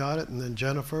Jason got it, and then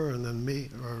Jennifer, and then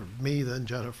me, then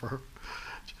Jennifer.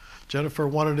 Jennifer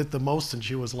wanted it the most, and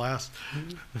she was last.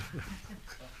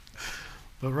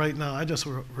 But right now, I just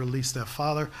release that.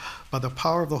 Father, by the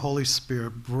power of the Holy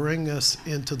Spirit, bring us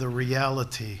into the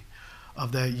reality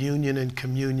of that union and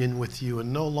communion with you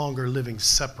and no longer living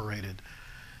separated.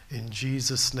 In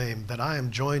Jesus' name, that I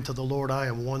am joined to the Lord, I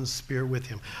am one spirit with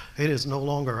him. It is no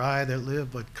longer I that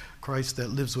live, but Christ that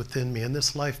lives within me. In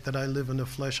this life that I live in the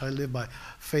flesh, I live by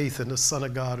faith in the Son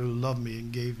of God who loved me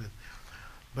and gave it.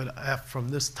 But from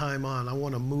this time on, I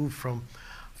want to move from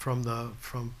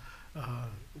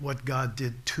what God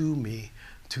did to me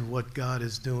to what God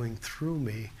is doing through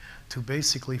me, to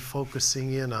basically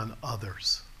focusing in on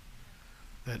others.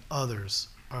 That others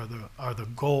are the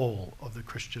goal of the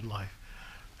Christian life.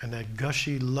 And that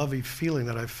gushy, lovey feeling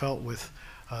that I felt with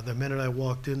the minute I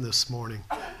walked in this morning,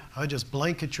 I just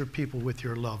blanket your people with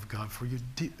your love, God, for you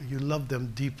love them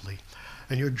deeply.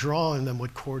 And you're drawing them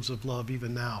with cords of love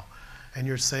even now. And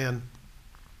you're just saying,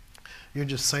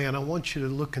 I want you to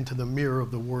look into the mirror of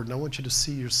the Word, and I want you to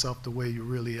see yourself the way you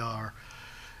really are.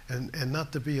 And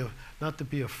not to be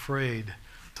afraid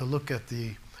to look at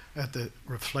the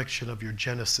reflection of your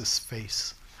Genesis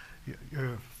face.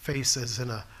 Your face as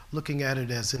looking at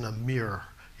it as in a mirror,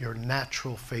 your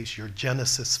natural face, your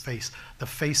Genesis face, the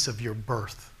face of your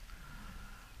birth.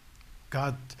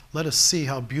 God, let us see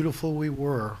how beautiful we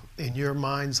were in your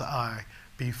mind's eye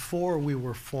before we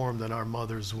were formed in our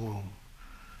mother's womb.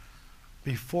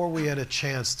 Before we had a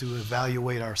chance to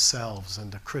evaluate ourselves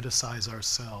and to criticize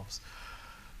ourselves.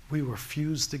 We were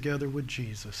fused together with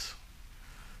Jesus.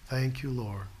 Thank you,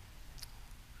 Lord.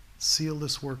 Seal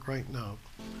this work right now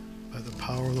by the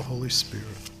power of the Holy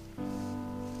Spirit.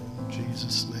 In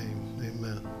Jesus' name,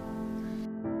 amen.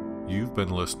 You've been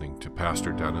listening to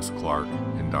Pastor Dennis Clark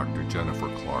and Dr. Jennifer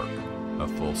Clark of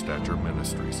Full Stature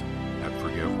Ministries at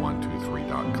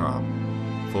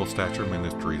Forgive123.com. Full Stature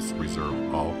Ministries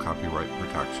reserve all copyright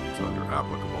protections under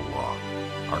applicable law.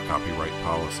 Our copyright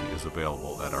policy is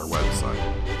available at our website,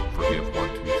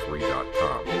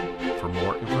 Forgive123.com. For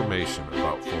more information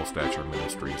about Full Stature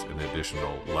Ministries and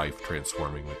additional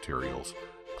life-transforming materials,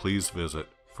 please visit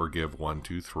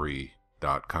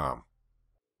Forgive123.com.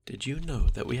 Did you know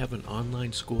that we have an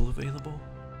online school available?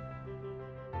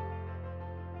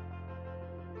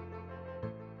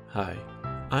 Hi,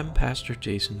 I'm Pastor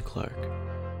Jason Clark.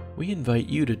 We invite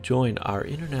you to join our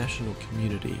international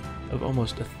community of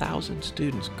almost 1,000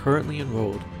 students currently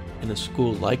enrolled in a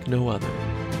school like no other.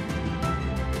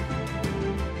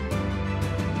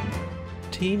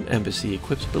 Team Embassy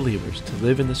equips believers to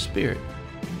live in the Spirit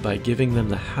by giving them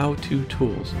the how-to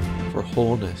tools for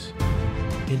wholeness,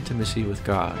 intimacy with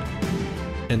God,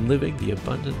 and living the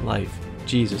abundant life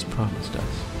Jesus promised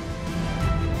us.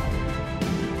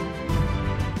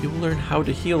 You will learn how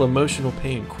to heal emotional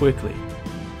pain quickly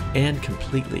and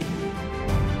completely.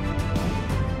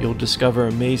 You'll discover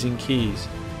amazing keys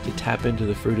to tap into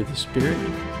the fruit of the Spirit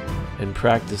and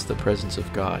practice the presence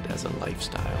of God as a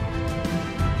lifestyle.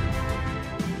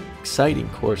 Exciting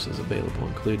courses available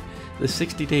include the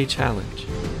 60-Day Challenge,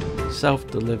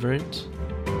 Self-Deliverance,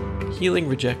 Healing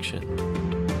Rejection,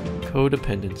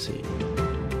 Codependency,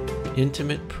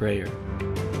 Intimate Prayer,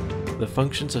 The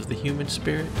Functions of the Human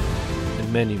Spirit,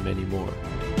 and many, many more.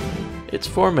 It's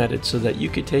formatted so that you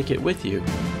can take it with you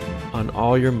on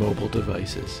all your mobile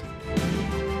devices.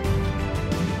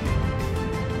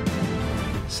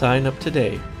 Sign up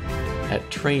today at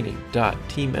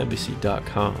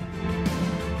training.teamembassy.com.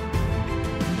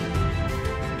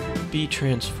 Be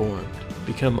transformed.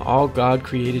 Become all God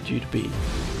created you to be.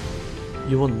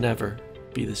 You will never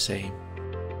be the same.